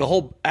 Like the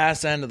whole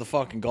ass end of the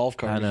fucking golf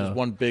I cart is know. just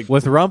one big.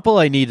 with Rumple,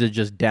 I need to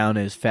just down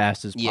it as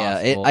fast as Yeah,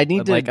 possible. I need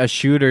And, to- like a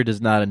shooter does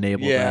not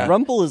enable Yeah. that.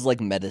 Rumple is like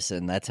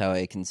medicine. That's how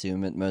I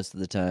consume it most of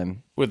the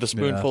time. with a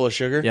spoonful of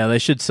sugar. Yeah, they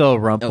should sell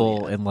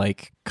Rumple Oh, yeah. in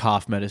like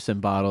cough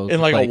medicine bottles,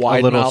 In, with, like, a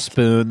wide little mouth.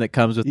 spoon that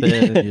comes with it,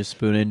 and you just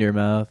spoon it into your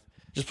mouth.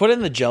 Just put it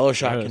in the Jello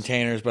shot Gross.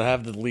 containers, but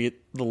have the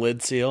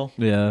lid seal.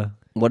 Yeah,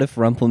 What if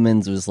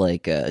Rumpelmans was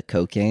like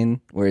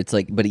cocaine, where it's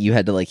like, but you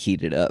had to like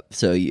heat it up,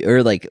 so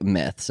or like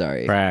meth.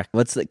 Sorry, Crack.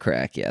 What's the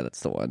crack? Yeah,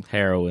 that's the one.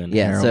 Heroin.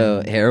 Yeah,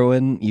 so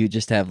heroin, you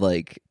just have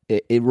like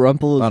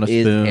Rumple On a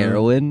is spoon.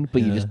 heroin,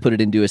 but you Yeah. just put it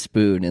into a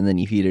spoon and then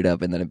you heat it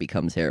up and then it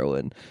becomes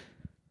heroin.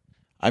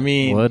 I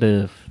mean, what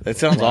if? that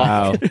sounds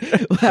Wow.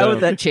 awful. How would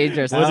that change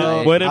our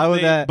society? What if How would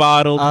they that-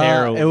 bottled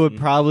heroin? It would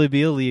probably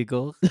be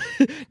illegal,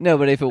 No,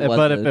 but if it wasn't,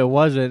 but if it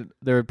wasn't,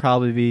 there would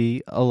probably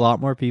be a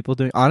lot more people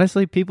doing.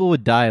 Honestly, people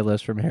would die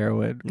less from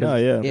heroin. 'cause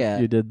yeah,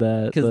 you did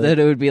that. because but then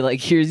it would be like,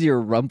 here's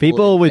your Rumple.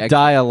 people would injection.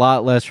 die a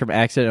lot less from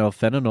accidental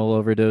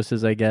fentanyl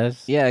overdoses, I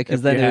guess. Yeah, because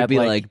if then you it would had, be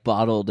like, like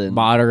bottled and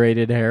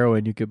moderated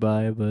heroin you could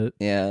buy, but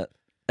yeah.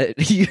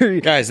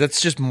 You're, Guys,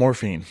 that's just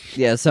morphine.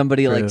 yeah,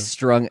 somebody True. like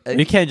strung.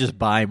 you can't just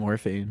buy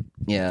morphine.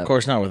 Yeah, Of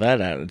course, not with that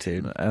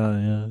attitude.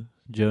 Yeah,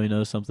 Joey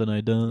knows something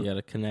I don't. You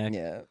gotta connect.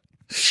 yeah.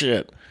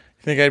 Shit.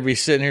 You think I'd be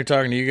sitting here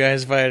talking to you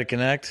guys if I had a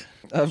connect?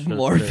 Of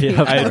morphine,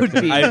 Yeah, I would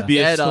be, I'd be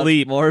dead on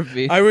asleep.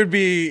 morphine. I would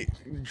be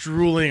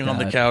drooling on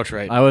the God. couch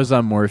right now. I was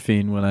on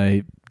morphine when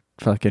I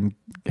fucking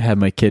had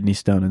my kidney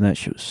stone, and that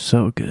shit was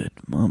so good.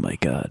 Oh my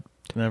god,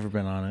 Never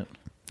been on it.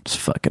 it's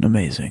fucking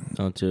amazing.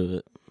 Don't do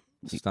it.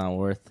 It's not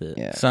worth it.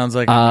 Yeah. Sounds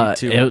like I need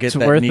to it's get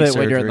that worth knee it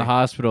when you're in surgery. the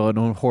hospital and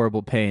in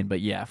horrible pain. But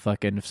yeah,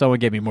 fucking, if someone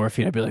gave me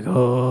morphine, I'd be like,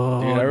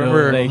 oh, Dude, I no,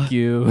 remember- thank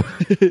you.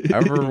 I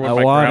remember when I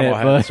my want grandma it,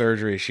 had but-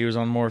 surgery. She was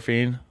on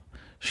morphine.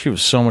 She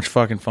was so much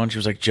fucking fun. She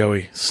was like,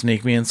 Joey,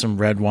 sneak me in some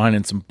red wine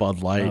and some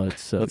Bud Light. Oh,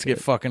 it's so Let's good.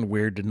 get fucking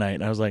weird tonight.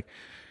 And I was like,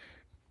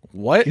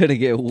 what? Gonna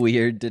get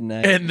weird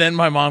tonight. And then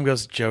my mom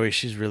goes, Joey,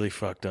 she's really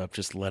fucked up.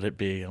 Just let it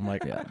be. I'm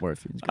like, Yeah,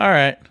 morphine's all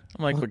right.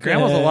 I'm like, but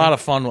grandma's a lot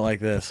of fun like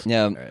this.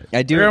 Yeah,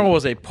 I do. Grandma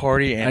was a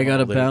party animal. I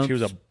gotta dude. bounce. She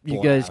was a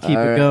You guys blast. keep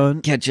All it right.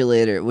 going. Catch you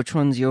later. Which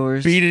one's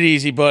yours? Beat it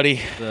easy, buddy.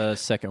 The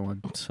second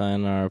one.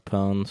 Sign our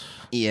pounds.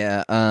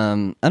 Yeah,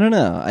 I don't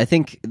know. I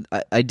think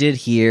I did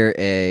hear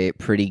a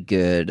pretty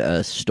good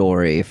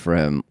story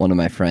from one of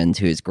my friends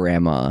whose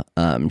grandma,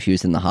 she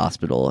was in the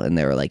hospital and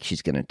they were like,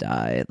 she's gonna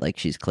die. Like,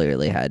 she's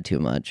clearly had too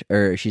much.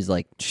 Or she's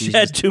like, She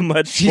had too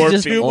much she's morphine.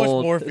 just Too much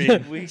old.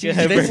 morphine. we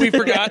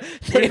forgot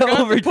They to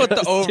put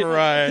the overdosed.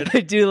 override.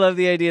 I do love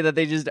the idea that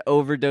they just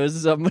overdose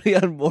somebody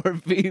on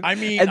morphine. I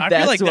mean, and I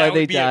that's feel like why that they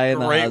would be die a in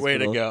the great way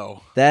to hospital.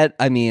 go. That,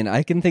 I mean,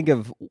 I can think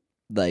of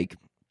like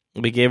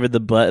We gave her the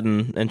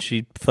button, and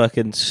she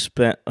fucking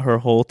spent her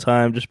whole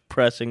time just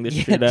pressing the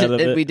shit out of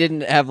and it. we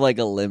didn't have like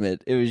a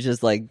limit. It was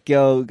just like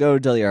go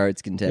till your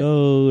heart's content.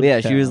 Go But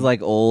yeah, she was down.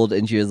 like old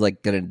and she was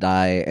like gonna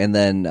die, and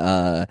then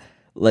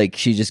like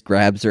she just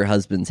grabs her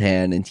husband's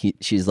hand and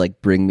she's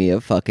like, bring me a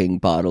fucking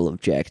bottle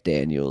of Jack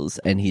Daniels,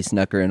 and he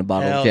snuck her in a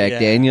bottle Hell of Jack yeah.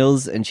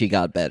 Daniels and she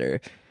got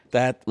better,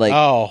 That Like-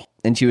 oh,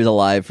 and she was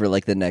alive for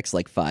like the next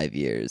like 5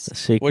 years.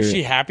 Secret was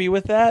she happy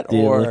with that, the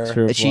or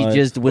elixir of She life.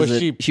 just was was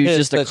she she was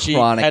just a pissed that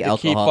chronic she had to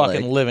keep alcoholic.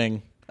 fucking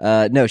living?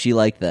 No, she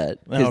liked that.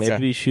 'Cause- Okay.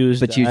 Maybe she was,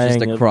 But she was just a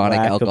dying of chronic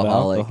lack of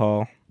alcoholic.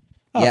 alcohol.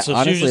 Oh, yeah, so she was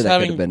honestly, just that could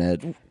having have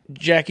been it.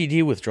 Jackie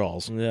D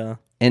withdrawals. Yeah.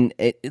 And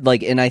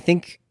and I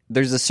think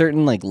there's a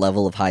certain like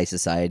level of high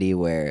society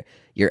where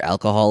your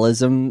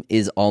alcoholism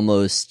is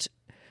almost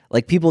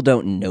like people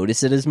don't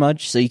notice it as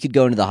much. So you could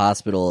go into the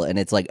hospital and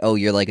it's like, oh,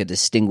 you're like a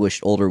distinguished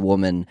older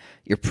woman.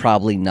 You're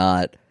probably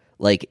not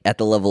like at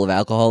the level of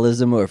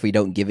alcoholism, or if we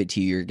don't give it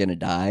to you, you're gonna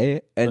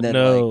die. And But then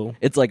no. like,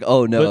 it's like,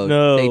 oh no, But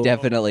no. they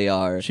definitely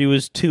are. She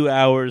was 2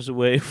 hours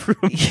away from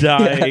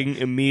dying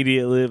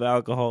immediately of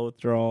alcohol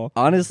withdrawal.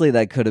 Honestly,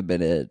 that could have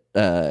been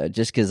it.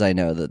 Just because I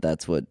know that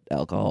that's what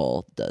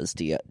alcohol does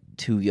to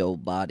your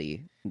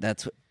body.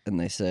 That's what, and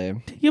they say.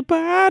 To your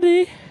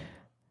body.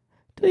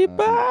 To your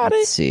body.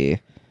 Let's see.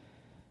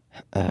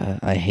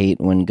 I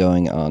hate when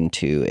going on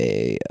to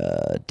a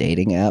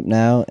dating app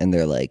now, and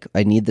they're like,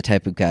 I need the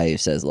type of guy who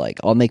says like,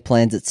 I'll make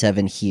plans at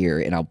 7 here,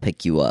 and I'll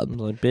pick you up. I'm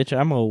like, bitch,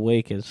 I'm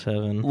awake at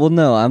 7. Well,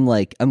 no, I'm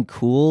like, I'm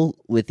cool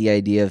with the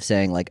idea of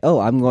saying like, oh,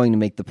 I'm going to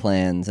make the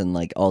plans, and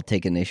like, I'll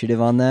take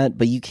initiative on that.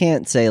 But you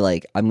can't say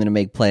like, I'm going to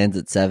make plans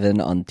at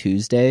 7 on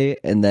Tuesday,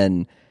 and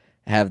then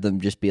have them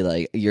just be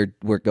like,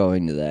 we're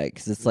going to that,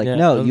 because it's like, Yeah,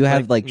 no, I'm you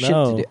have like, like shit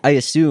no. to do. I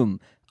assume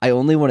I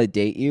only want to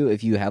date you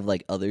if you have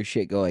like other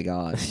shit going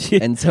on,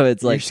 and so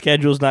it's Your like,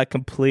 schedule's not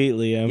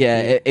completely empty.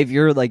 yeah, if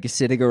you're like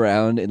sitting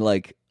around and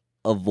like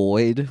a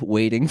void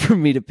waiting for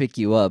me to pick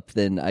you up,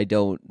 then I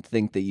don't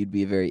think that you'd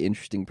be a very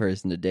interesting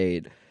person to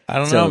date. I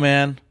don't So- know,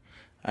 man.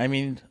 I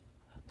mean,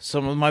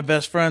 some of my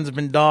best friends have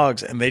been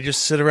dogs, and they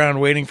just sit around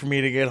waiting for me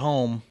to get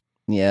home.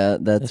 Yeah,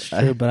 That's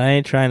true, but I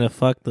ain't trying to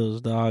fuck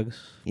those dogs.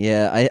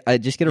 I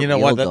just get a You know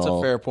real what? That's doll.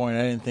 a fair point.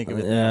 I didn't think of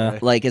it. Yeah. That way.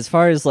 Like as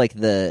far as like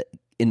the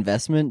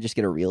investment, just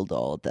get a real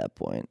doll at that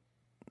point.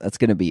 That's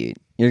gonna be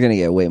you're gonna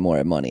get way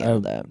more money out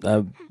of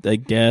that. I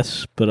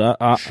guess, but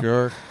I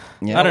Sure.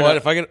 Yeah. I don't know what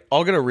if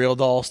I'll get a real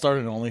doll. Start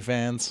an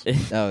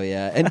OnlyFans. Oh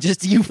yeah, and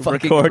just you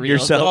fucking Record real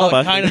yourself doll. Oh,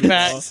 fucking kind of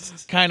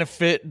fat, kind of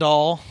fit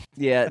doll.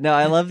 Yeah, no,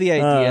 I love the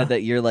idea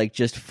that you're like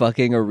just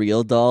fucking a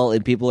real doll,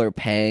 and people are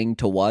paying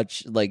to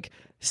watch like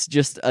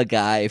just a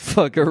guy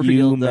fuck a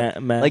real doll.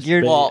 Like you're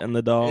and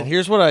the doll. And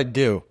here's what I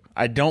do.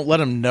 I don't let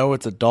them know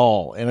it's a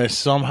doll, and I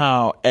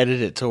somehow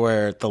edit it to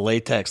where the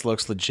latex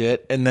looks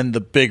legit, and then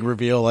the big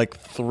reveal like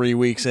 3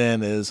 weeks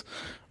in is,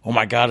 oh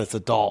my god, it's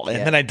a doll, and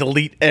then I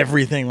delete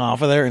everything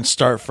off of there and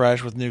start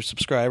fresh with new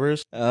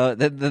subscribers.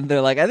 then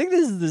they're like, I think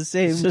this is the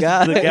same It's just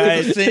guy. the guy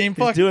It's the same is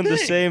fucking doing the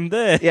thing. same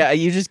thing. Yeah,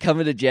 you just come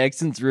into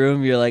Jackson's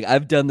room. You're like,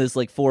 I've done this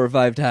like 4 or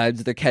 5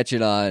 times. They're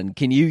catching on.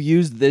 Can you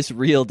use this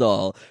real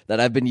doll that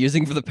I've been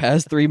using for the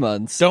past 3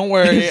 months? Don't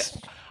worry,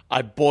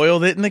 I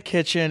boiled it in the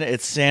kitchen.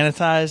 It's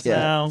sanitized Yeah.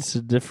 now. It's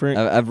a different.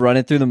 I've run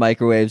it through the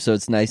microwave so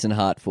it's nice and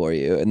hot for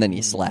you, and then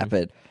you slap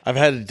it. I've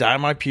had to dye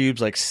my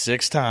pubes like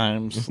 6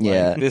 times. Like,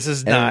 Yeah. this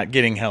is not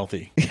getting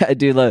healthy. I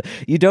do love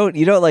you. Don't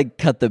like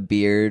cut the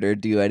beard or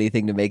do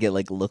anything to make it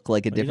like look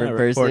like a you're different not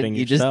person. recording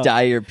You just yourself.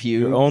 dye your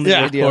pubes. You're only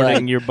Yeah. And you're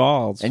recording like- your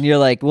balls. And you're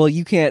like, well,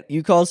 you can't.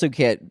 You also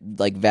can't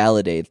like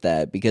validate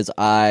that because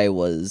I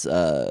was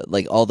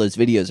like all those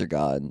videos are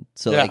gone.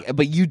 So Yeah. like,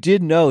 but you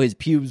did know his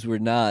pubes were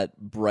not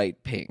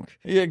bright pink.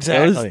 Yeah,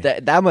 That was-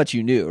 exactly. that much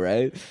you knew,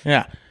 right?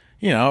 Yeah.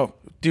 You know,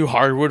 do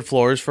hardwood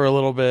floors for a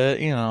little bit,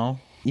 you know.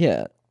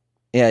 Yeah.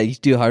 Yeah, you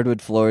do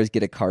hardwood floors,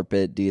 get a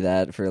carpet, do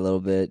that for a little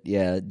bit.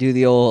 Yeah, do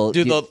the old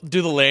Do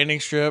the landing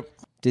strip.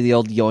 do the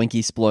old yoinky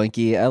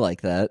sploinky. I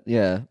like that.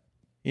 Yeah.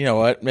 You know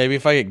what? Maybe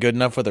if I get good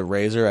enough with a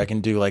razor, I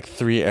can do like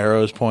 3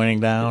 arrows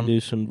pointing down.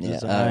 Do some Yeah,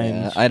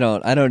 designs. I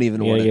don't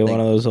even You want gotta to get one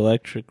of those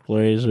electric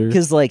lasers.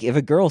 because like if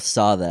a girl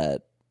saw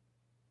that,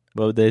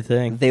 What would they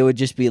think? they would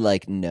just be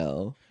like,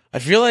 no. I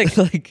feel like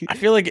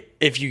Like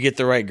if you get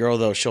the right girl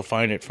though, she'll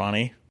find it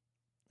funny.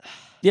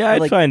 Yeah,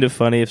 I'd like- find it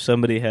funny if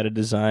somebody had a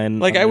design.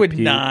 Like on I their would pube.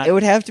 not. it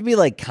would have to be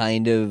like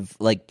kind of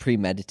like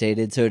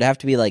premeditated. So it'd have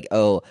to be like,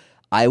 oh,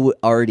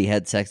 already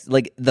had sex.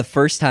 Like the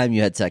first time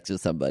you had sex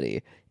with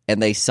somebody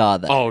and they saw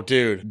that, Oh,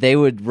 dude. they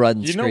would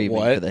run You know screaming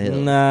what? for the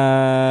hills.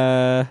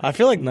 Nah. I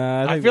feel like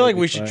Nah, I I think feel that'd like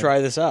be we should fine. try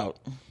this out.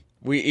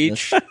 We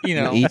each, you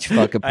know, Each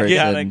fuck a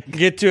person.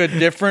 get to a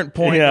different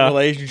point Yeah. in the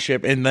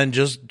relationship and then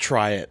just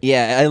try it.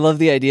 Yeah, I love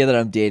the idea that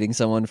I'm dating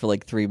someone for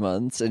like 3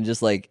 months and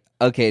just like,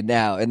 okay,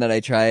 now. And then I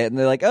try it and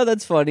they're like, oh,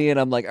 that's funny. And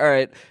I'm like, all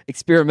right,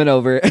 experiment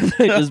over. And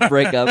I just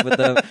break up with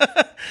them.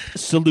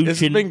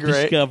 Solution been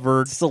great.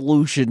 discovered.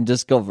 Solution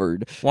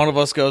discovered. One of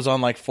us goes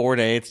on like 4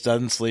 dates,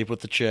 doesn't sleep with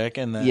the chick,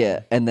 and then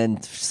Yeah, and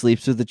then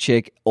sleeps with the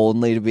chick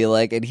only to be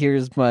like, and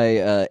here's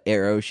my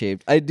arrow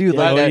shaped. I do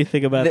like what that. do you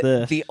think about the,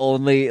 this? The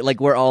only like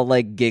we're all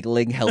like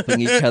giggling, helping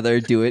each other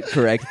do it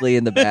correctly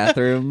in the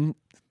bathroom.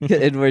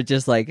 And we're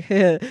just like,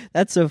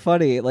 that's so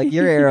funny. Like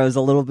your arrow's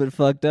a little bit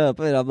fucked up,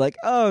 and I'm like,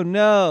 oh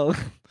no,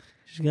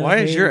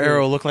 why does your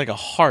arrow look like a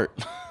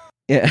heart?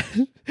 yeah,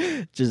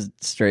 just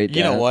straight.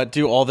 You know down. what?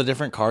 Do all the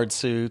different card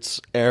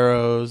suits,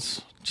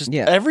 arrows, just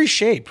Yeah. every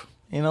shape.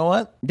 You know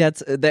what?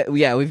 That's that.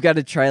 Yeah, we've got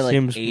to try like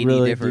Seems 80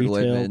 really different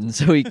detailed. women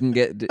so we can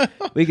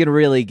we can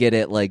really get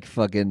it like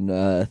fucking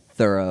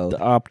thorough. The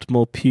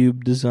optimal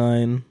pube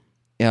design.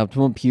 Yeah,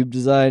 optimal pube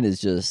design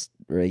is just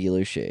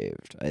regular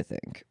shaved. I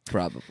think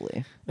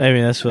probably. I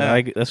mean, that's what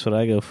Yeah. that's what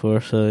I go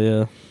for. So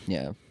yeah,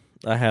 Yeah.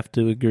 I have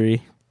to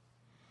agree.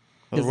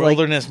 The 'Cause, like,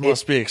 wilderness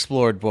must be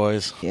explored,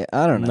 boys. Yeah,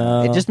 I don't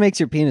know. No. It just makes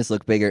your penis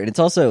look bigger, and it's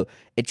also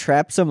it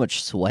traps so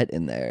much sweat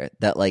in there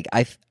that like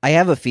I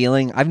have a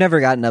feeling I've never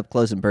gotten up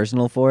close and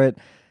personal for it,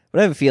 but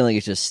I have a feeling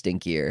it's just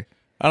stinkier.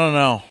 I don't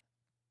know.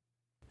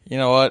 You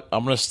know what?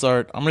 I'm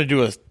gonna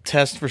do a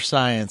test for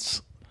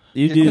science.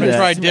 You You're do gonna I'm gonna that.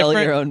 try Smell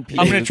different. your own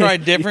I'm gonna pube. try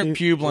different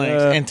pube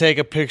lengths Yeah. and take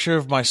a picture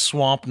of my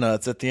swamp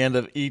nuts at the end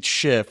of each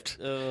shift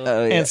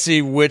Oh yeah. and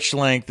see which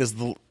length is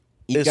You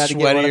is got to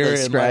get one of sweatier those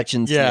and, scratch like,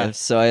 and yeah. sniffs.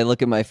 So I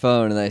look at my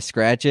phone and I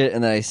scratch it,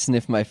 and then I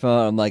sniff my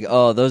phone. I'm like,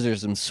 oh, those are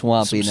some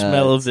swampy Some nuts.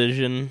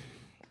 smell-o-vision.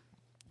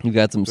 You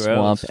got some Gross.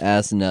 swamp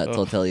ass nuts.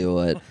 I'll tell you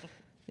what.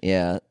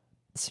 Yeah,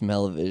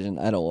 smell-o-vision.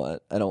 I don't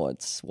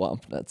want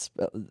swamp nuts.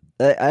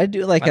 I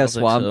do like I how don't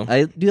think swamp. so.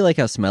 I do like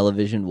how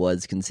smell-o-vision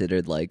was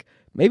considered like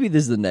maybe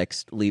this is the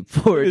next leap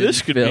forward. This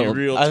in could be film.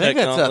 real I think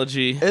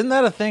technology. isn't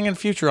that a thing in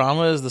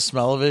Futurama? Is the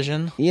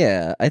smell-o-vision?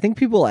 Yeah, I think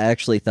people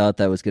actually thought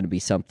that was going to be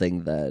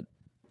something that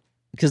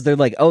because they're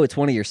like, oh, it's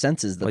one of your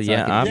senses that's Well,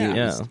 not yeah, getting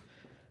yeah. used.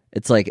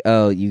 It's like,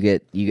 oh, you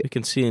You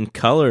can see in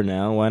color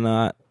now. Why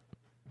not?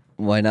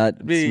 why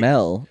not Be-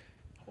 smell?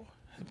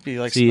 It'd be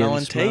like See smell and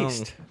and smell.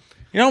 taste.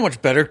 You know how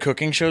much better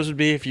cooking shows would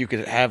be if you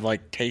could have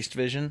like taste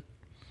vision?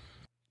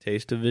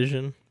 Taste of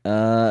vision.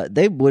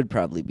 They would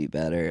probably be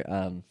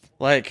better.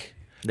 Like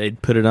They'd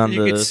put it on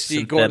you the could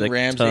see Gordon synthetic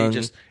Ramsay tongue.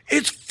 just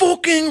it's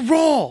fucking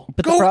raw.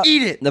 But Go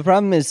eat it. The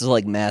problem is to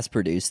like mass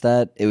produce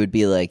that. It would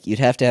be like you'd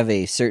have to have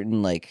a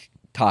certain like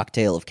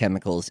cocktail of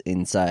chemicals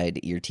inside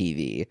your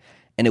TV,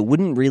 and it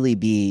wouldn't really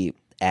be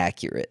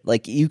accurate.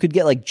 Like you could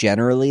get like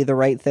generally the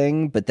right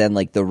thing, but then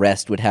like the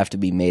rest would have to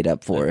be made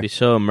up for. It'd be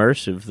so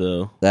immersive,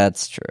 though.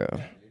 That's true.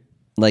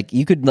 Like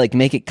you could like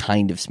make it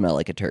kind of smell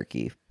like a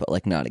turkey, but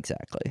like not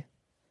exactly.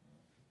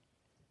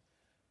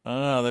 I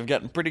don't know. They've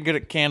gotten pretty good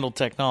at candle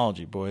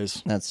technology,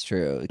 boys. That's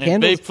true. And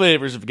Candles. vape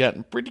flavors have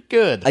gotten pretty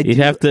good. I You'd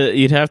do-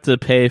 have to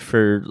pay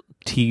for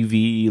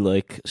TV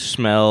like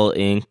smell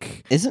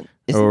ink isn't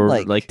or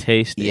like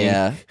taste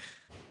yeah.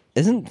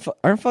 ink.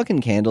 Aren't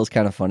fucking candles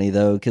kind of funny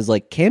though? Because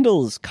like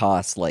candles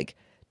cost like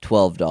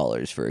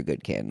 $12 for a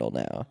good candle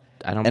now,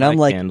 I don't. and I'm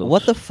buy like, candles.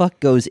 what the fuck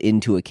goes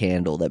into a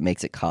candle that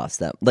makes it cost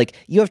that? Like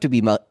you have to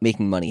be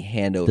making money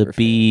hand over. The fist.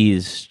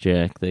 bees,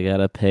 Jack. They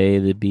gotta pay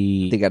the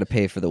bee. They got to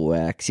pay for the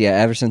wax. Yeah,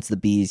 ever since the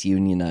bees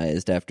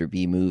unionized after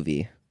Bee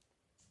Movie.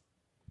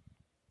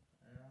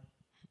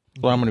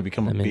 Well, I'm going to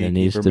become a I mean, there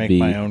needs beekeeper, to make be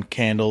my own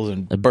candles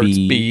and a Burt's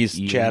bee Bees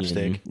union.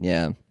 chapstick.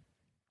 Yeah,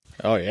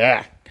 Oh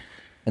yeah.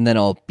 and then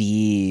I'll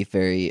be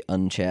very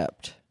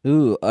unchapped.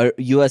 Ooh,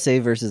 USA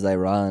versus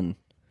Iran.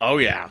 Oh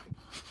yeah.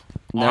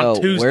 No,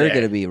 On Tuesday. we're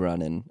gonna be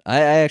running.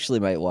 I actually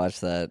might watch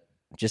that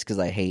just because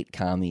I hate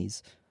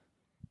commies.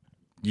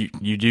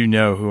 You do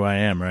know who I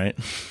am, right?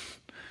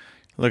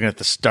 Looking at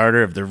the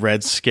starter of the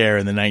Red Scare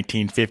in the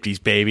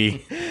 1950s,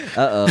 baby.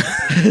 Uh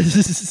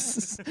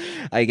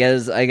oh. I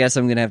guess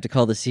I'm gonna have to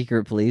call the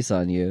secret police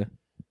on you.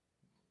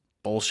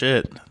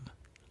 Bullshit.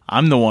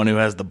 I'm the one who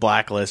has the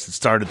blacklist that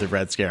started the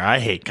Red Scare. I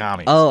hate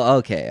commies. Oh,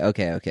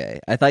 okay.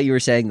 I thought you were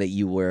saying that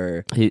you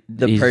were the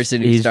He's-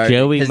 person who he's started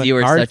Joey because you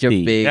were such a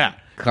McCarthy. big yeah.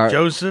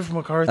 Joseph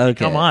McCarthy. Okay.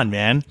 Come on,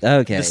 man.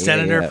 Okay, The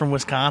senator yeah. from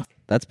Wisconsin.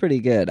 That's pretty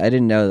good. I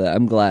didn't know that.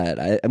 I'm glad.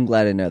 I'm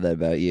glad I know that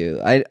about you.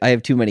 I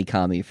have too many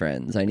commie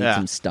friends. I need Yeah.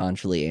 some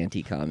staunchly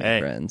anti-commie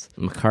friends.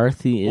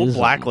 McCarthy We'll is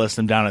blacklist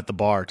him down at the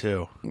bar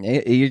too.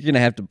 You're gonna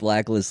have to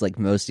blacklist like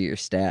most of your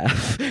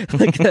staff.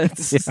 Like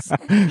that's A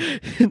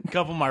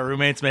couple of my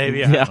roommates,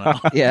 maybe. I don't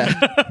know.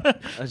 yeah.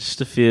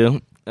 just a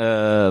few.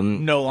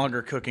 No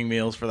longer cooking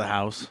meals for the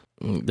house.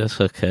 That's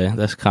okay.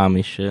 That's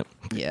commie shit.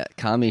 Yeah,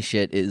 commie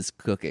shit is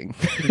cooking.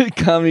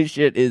 Commie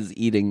shit is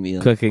eating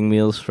meals. Cooking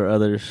meals for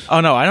others.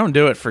 Oh no, I don't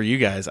do it for you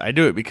guys. I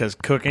do it because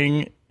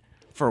cooking,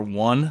 for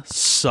one,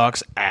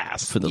 sucks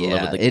ass. For the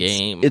love of the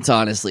game. It's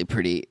honestly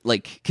pretty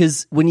like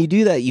because when you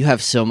do that, you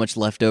have so much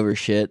leftover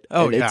shit.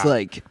 Oh, and it's yeah.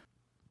 like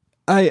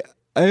I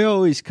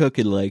always cook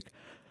it like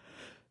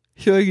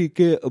so I could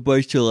get a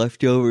bunch of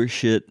leftover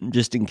shit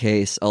just in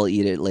case. I'll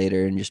eat it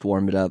later and just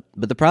warm it up.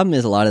 But the problem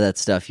is a lot of that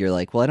stuff you're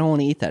like, well, I don't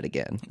want to eat that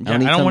again. I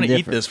don't want to eat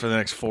different. this for the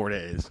next 4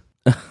 days.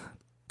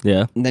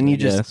 Yeah. And then you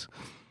just Yes.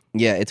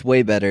 yeah, it's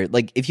way better.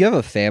 Like if you have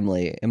a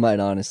family, it might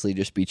honestly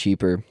just be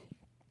cheaper.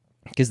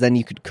 Because then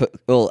you could cook.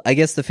 Well, I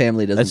guess the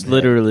family doesn't. That's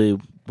literally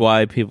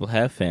why people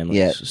have families.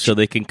 Yeah. So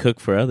they can cook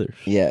for others.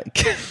 Yeah.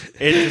 It's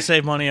to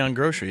save money on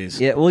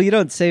groceries. Yeah. Well, you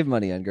don't save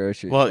money on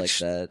groceries Well, like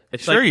that.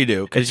 It's Sure like- you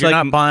do, because it's you're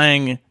like- not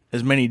buying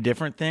as many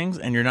different things,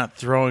 and you're not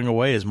throwing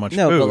away as much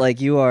No, food. but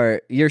like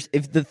you're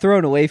if the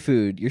thrown away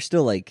food, you're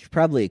still like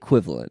probably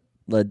equivalent.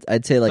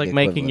 I'd say Like making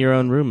equivalent. your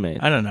own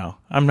roommate. I don't know.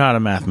 I'm not a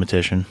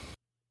mathematician.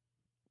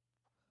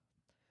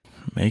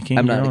 Making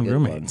I'm your not a own good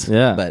roommates. one.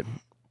 Yeah. But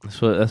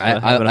That's what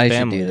having a I should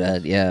family do is.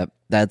 that. Yeah,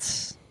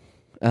 that's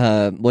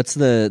what's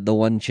the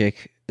one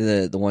chick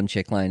the one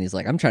chick line? He's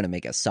like, I'm trying to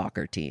make a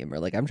soccer team, or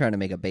like I'm trying to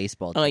make a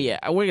baseball team. Oh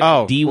yeah, we're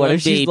Oh. D1 What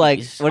if she's like?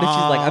 babies. What if she's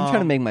like? I'm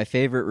trying to make my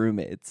favorite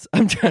roommates.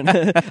 I'm trying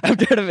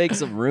to make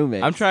some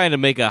roommates. I'm trying to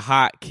make a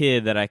hot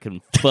kid that I can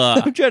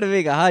fuck. I'm trying to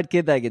make a hot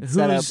kid that I can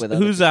set up with.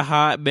 Who's a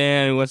hot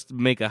man who wants to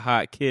make a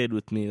hot kid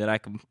with me that I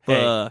can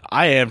Hey, fuck?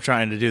 I am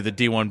trying to do the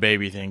D1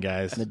 baby thing,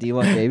 guys. the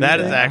D1 baby? That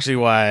is thing? actually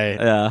why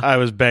Yeah. I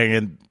was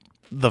banging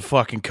the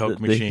fucking Coke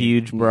The machine.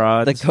 huge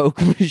broads. the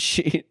Coke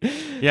machine.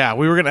 Yeah,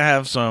 we were gonna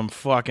have some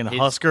fucking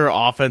Husker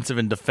offensive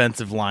and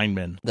defensive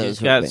linemen. Those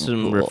He's would've got been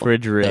some cool.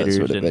 refrigerators Those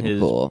would've in been his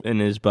cool. in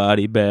his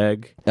body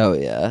bag, Oh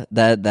yeah,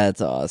 that's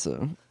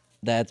awesome.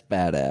 That's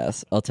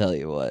badass. I'll tell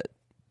you what.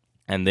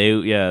 and they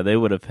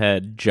would have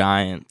had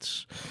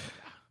giants.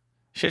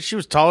 Shit, she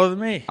was taller than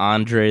me.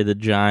 Andre the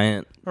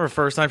Giant. Remember the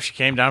first time she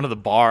came down to the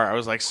bar, I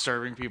was like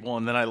serving people,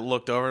 and then I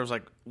looked over, I was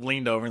like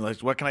leaned over and like,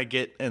 what can I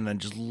get? And then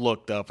just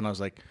looked up, and I was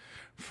like,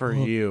 for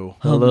you.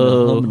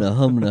 Hello.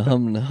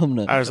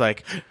 Humna. I was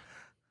like,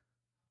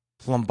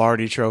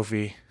 Lombardi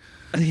Trophy,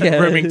 Yeah.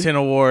 Remington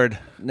Award.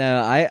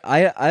 No, I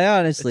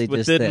honestly just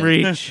Within think,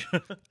 reach.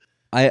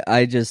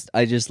 I just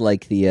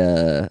like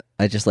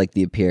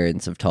the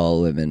appearance of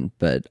tall women,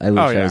 but I wish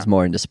Oh, I yeah. was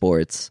more into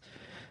sports,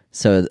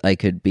 so I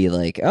could be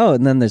like, oh,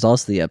 and then there's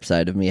also the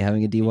upside of me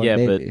having a D1 Yeah,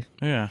 but- baby.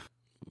 Yeah.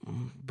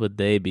 Would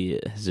they be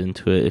as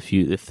into it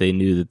if they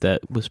knew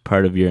that was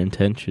part of your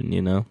intention?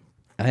 You know.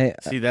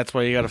 See, that's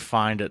why you got to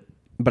find it.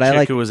 But Chick I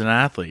like, who was an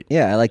athlete.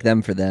 yeah, I like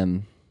them for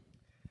them.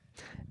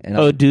 And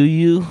Oh, do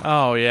you?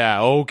 Oh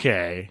yeah,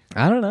 okay.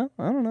 I don't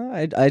know.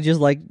 I just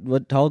like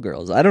what tall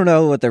girls. I don't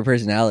know what their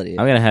personality is.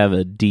 I'm gonna have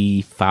a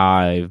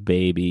D5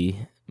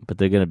 baby, but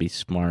they're gonna be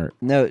smart.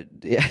 No,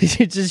 it's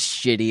just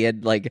shitty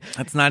and like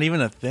That's not even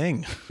a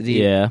thing.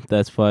 Yeah,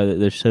 that's why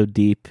they're so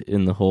deep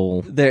in the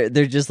hole. they're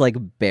just like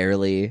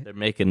barely. They're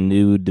making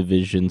new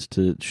divisions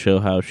to show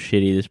how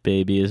shitty this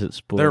baby is at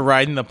sport. They're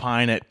riding the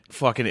pine at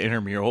fucking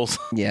intramurals.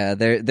 Yeah,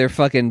 they're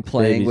fucking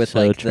playing Baby's with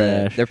so like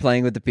trash. they're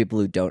playing with the people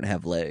who don't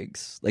have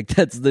legs. Like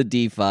that's the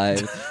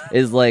D5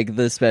 is like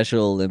the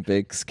Special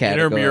Olympics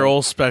category.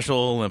 Intramural Special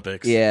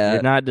Olympics. Yeah.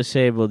 You're not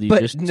disabled. You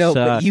but just no,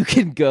 suck. but you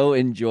can go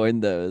and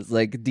join those.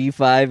 Like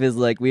D5 is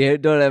like we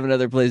don't have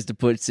another place to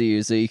put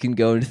you, so you can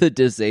go into the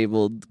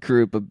disabled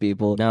group of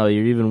people. No,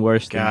 you're even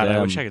worse God, than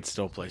them. I wish I could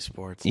still play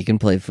sports. You can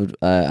play foot.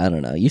 I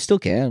don't know. You still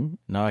can.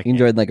 No, I You can can't.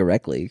 join like a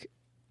rec league.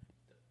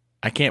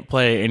 I can't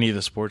play any of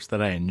the sports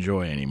that I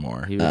enjoy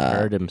anymore. He would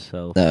hurt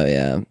himself. Oh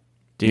yeah.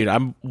 Dude,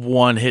 I'm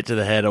one hit to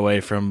the head away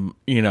from,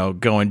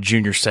 going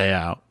junior say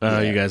out.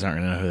 You guys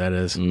aren't gonna know who that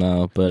is.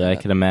 No, but I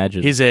can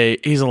imagine. He's a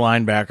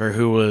linebacker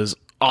who was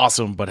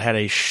awesome but had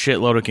a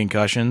shitload of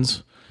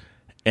concussions,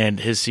 and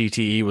his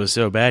CTE was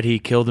so bad he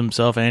killed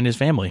himself and his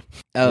family.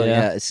 Oh Yeah.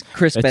 yeah. It's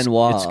Chris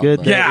Benoit. It's good.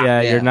 That, Yeah.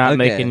 yeah, Yeah, you're not okay.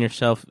 making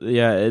yourself.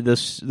 Yeah,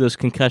 those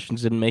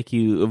concussions didn't make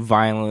you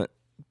violent.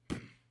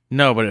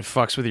 No, but it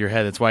fucks with your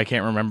head. That's why I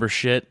can't remember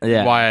shit.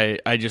 Yeah. Why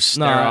I just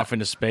stare No, off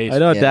into space. I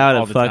don't Yeah, doubt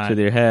all it the fucks time. with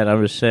your head.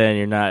 I'm just saying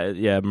you're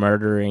not,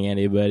 murdering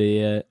anybody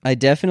yet. I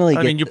definitely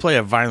I get mean, you play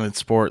a violent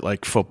sport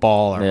like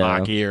football or Yeah.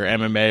 hockey or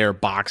MMA or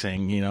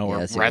boxing, or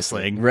Yeah, seriously.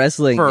 wrestling.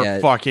 Wrestling, for yeah,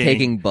 fucking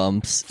taking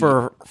bumps.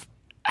 for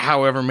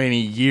however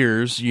many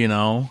years,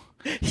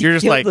 You're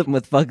just Killed like, them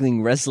with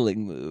fucking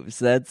wrestling moves.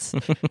 That's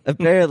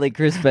apparently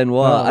Chris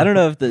Benoit. I don't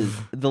know if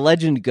the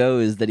legend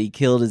goes that he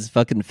killed his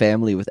fucking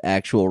family with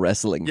actual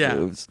wrestling Yeah.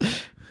 moves.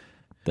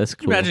 That's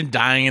can you cool. imagine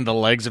dying in the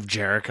legs of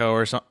Jericho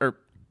or something, or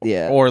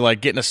Yeah. Or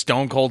like getting a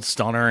stone cold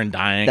stunner and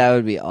dying. That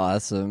would be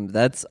awesome.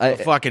 That's A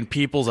fucking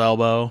people's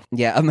elbow.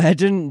 yeah.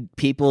 Imagine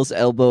people's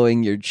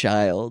elbowing your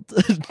child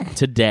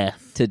to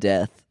death. to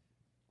death.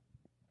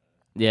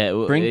 Yeah,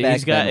 Bring back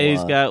he's got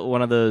Benoit.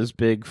 one of those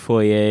big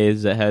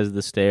foyers that has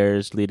the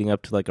stairs leading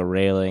up to like a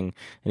railing,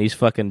 and he's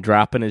fucking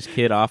dropping his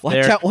kid off Watch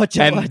there, out, watch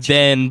out, and watch out.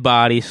 then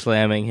body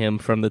slamming him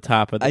from the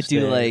top of the I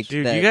stairs. do like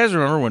Dude, that. you guys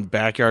remember when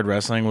backyard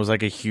wrestling was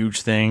like a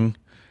huge thing?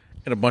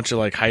 And a bunch of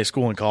like high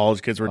school and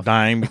college kids were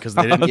dying because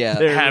they didn't Yeah.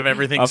 have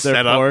everything off their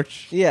set up.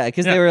 porch. Yeah,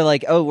 because Yeah. they were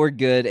like, "Oh, we're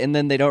good," and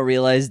then they don't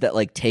realize that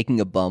like taking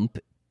a bump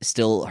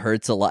still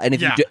hurts a lot.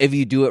 And Yeah. if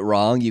you do it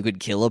wrong, you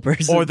could kill a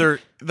person. Or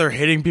they're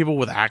hitting people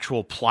with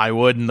actual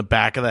plywood in the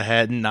back of the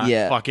head and not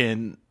Yeah.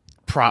 fucking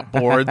prop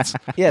boards.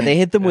 yeah, they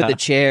hit them with a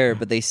chair,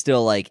 but they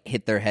still like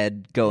hit their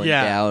head going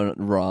Yeah. down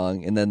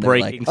wrong, and then they're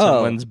Breaking like,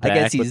 "Oh, someone's I back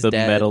guess he's with the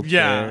dead." metal Yeah.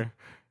 chair.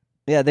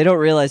 Yeah, they don't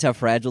realize how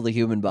fragile the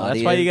human body That's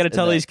is. why you got to and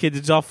tell that- these kids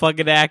it's all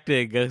fucking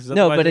acting. 'Cause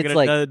No, otherwise but they're it's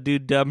gonna like- do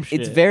dumb shit.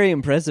 It's very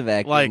impressive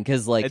acting Like,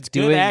 because like it's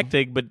doing good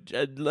acting, but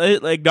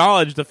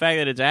acknowledge the fact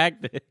that it's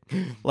acting.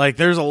 Like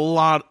there's a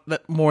lot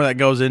more that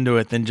goes into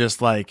it than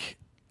just like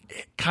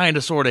kind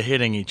of sort of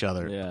hitting each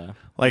other. Yeah.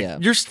 Like Yeah.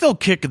 you're still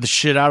kicking the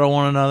shit out of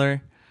one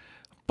another,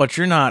 but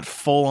you're not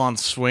full on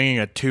swinging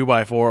a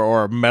 2x4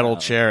 or a metal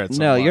chair at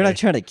somebody. no, you're not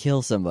trying to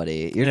kill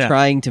somebody. You're Yeah.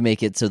 trying to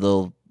make it so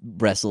they'll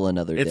wrestle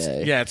another It's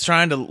day. it's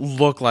trying to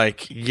look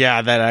like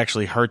that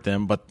actually hurt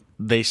them, but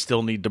they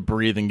still need to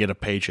breathe and get a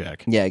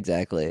paycheck. Yeah,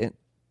 exactly.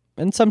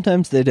 And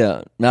sometimes they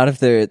don't. Not if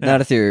they're not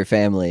if you're your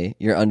family,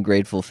 your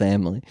ungrateful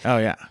family. Oh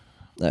yeah.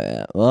 Oh,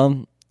 yeah.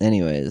 Well,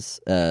 anyways,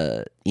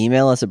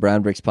 email us at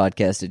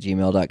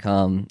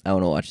brownbrickspodcast@gmail.com. I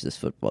want to watch this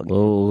football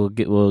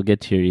game. We'll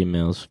get to your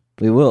emails.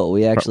 We will.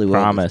 We actually will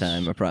promise. this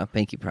time.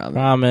 Pinky promise.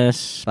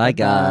 Promise. Bye,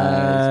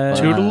 guys.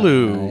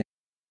 Toodaloo. Bye.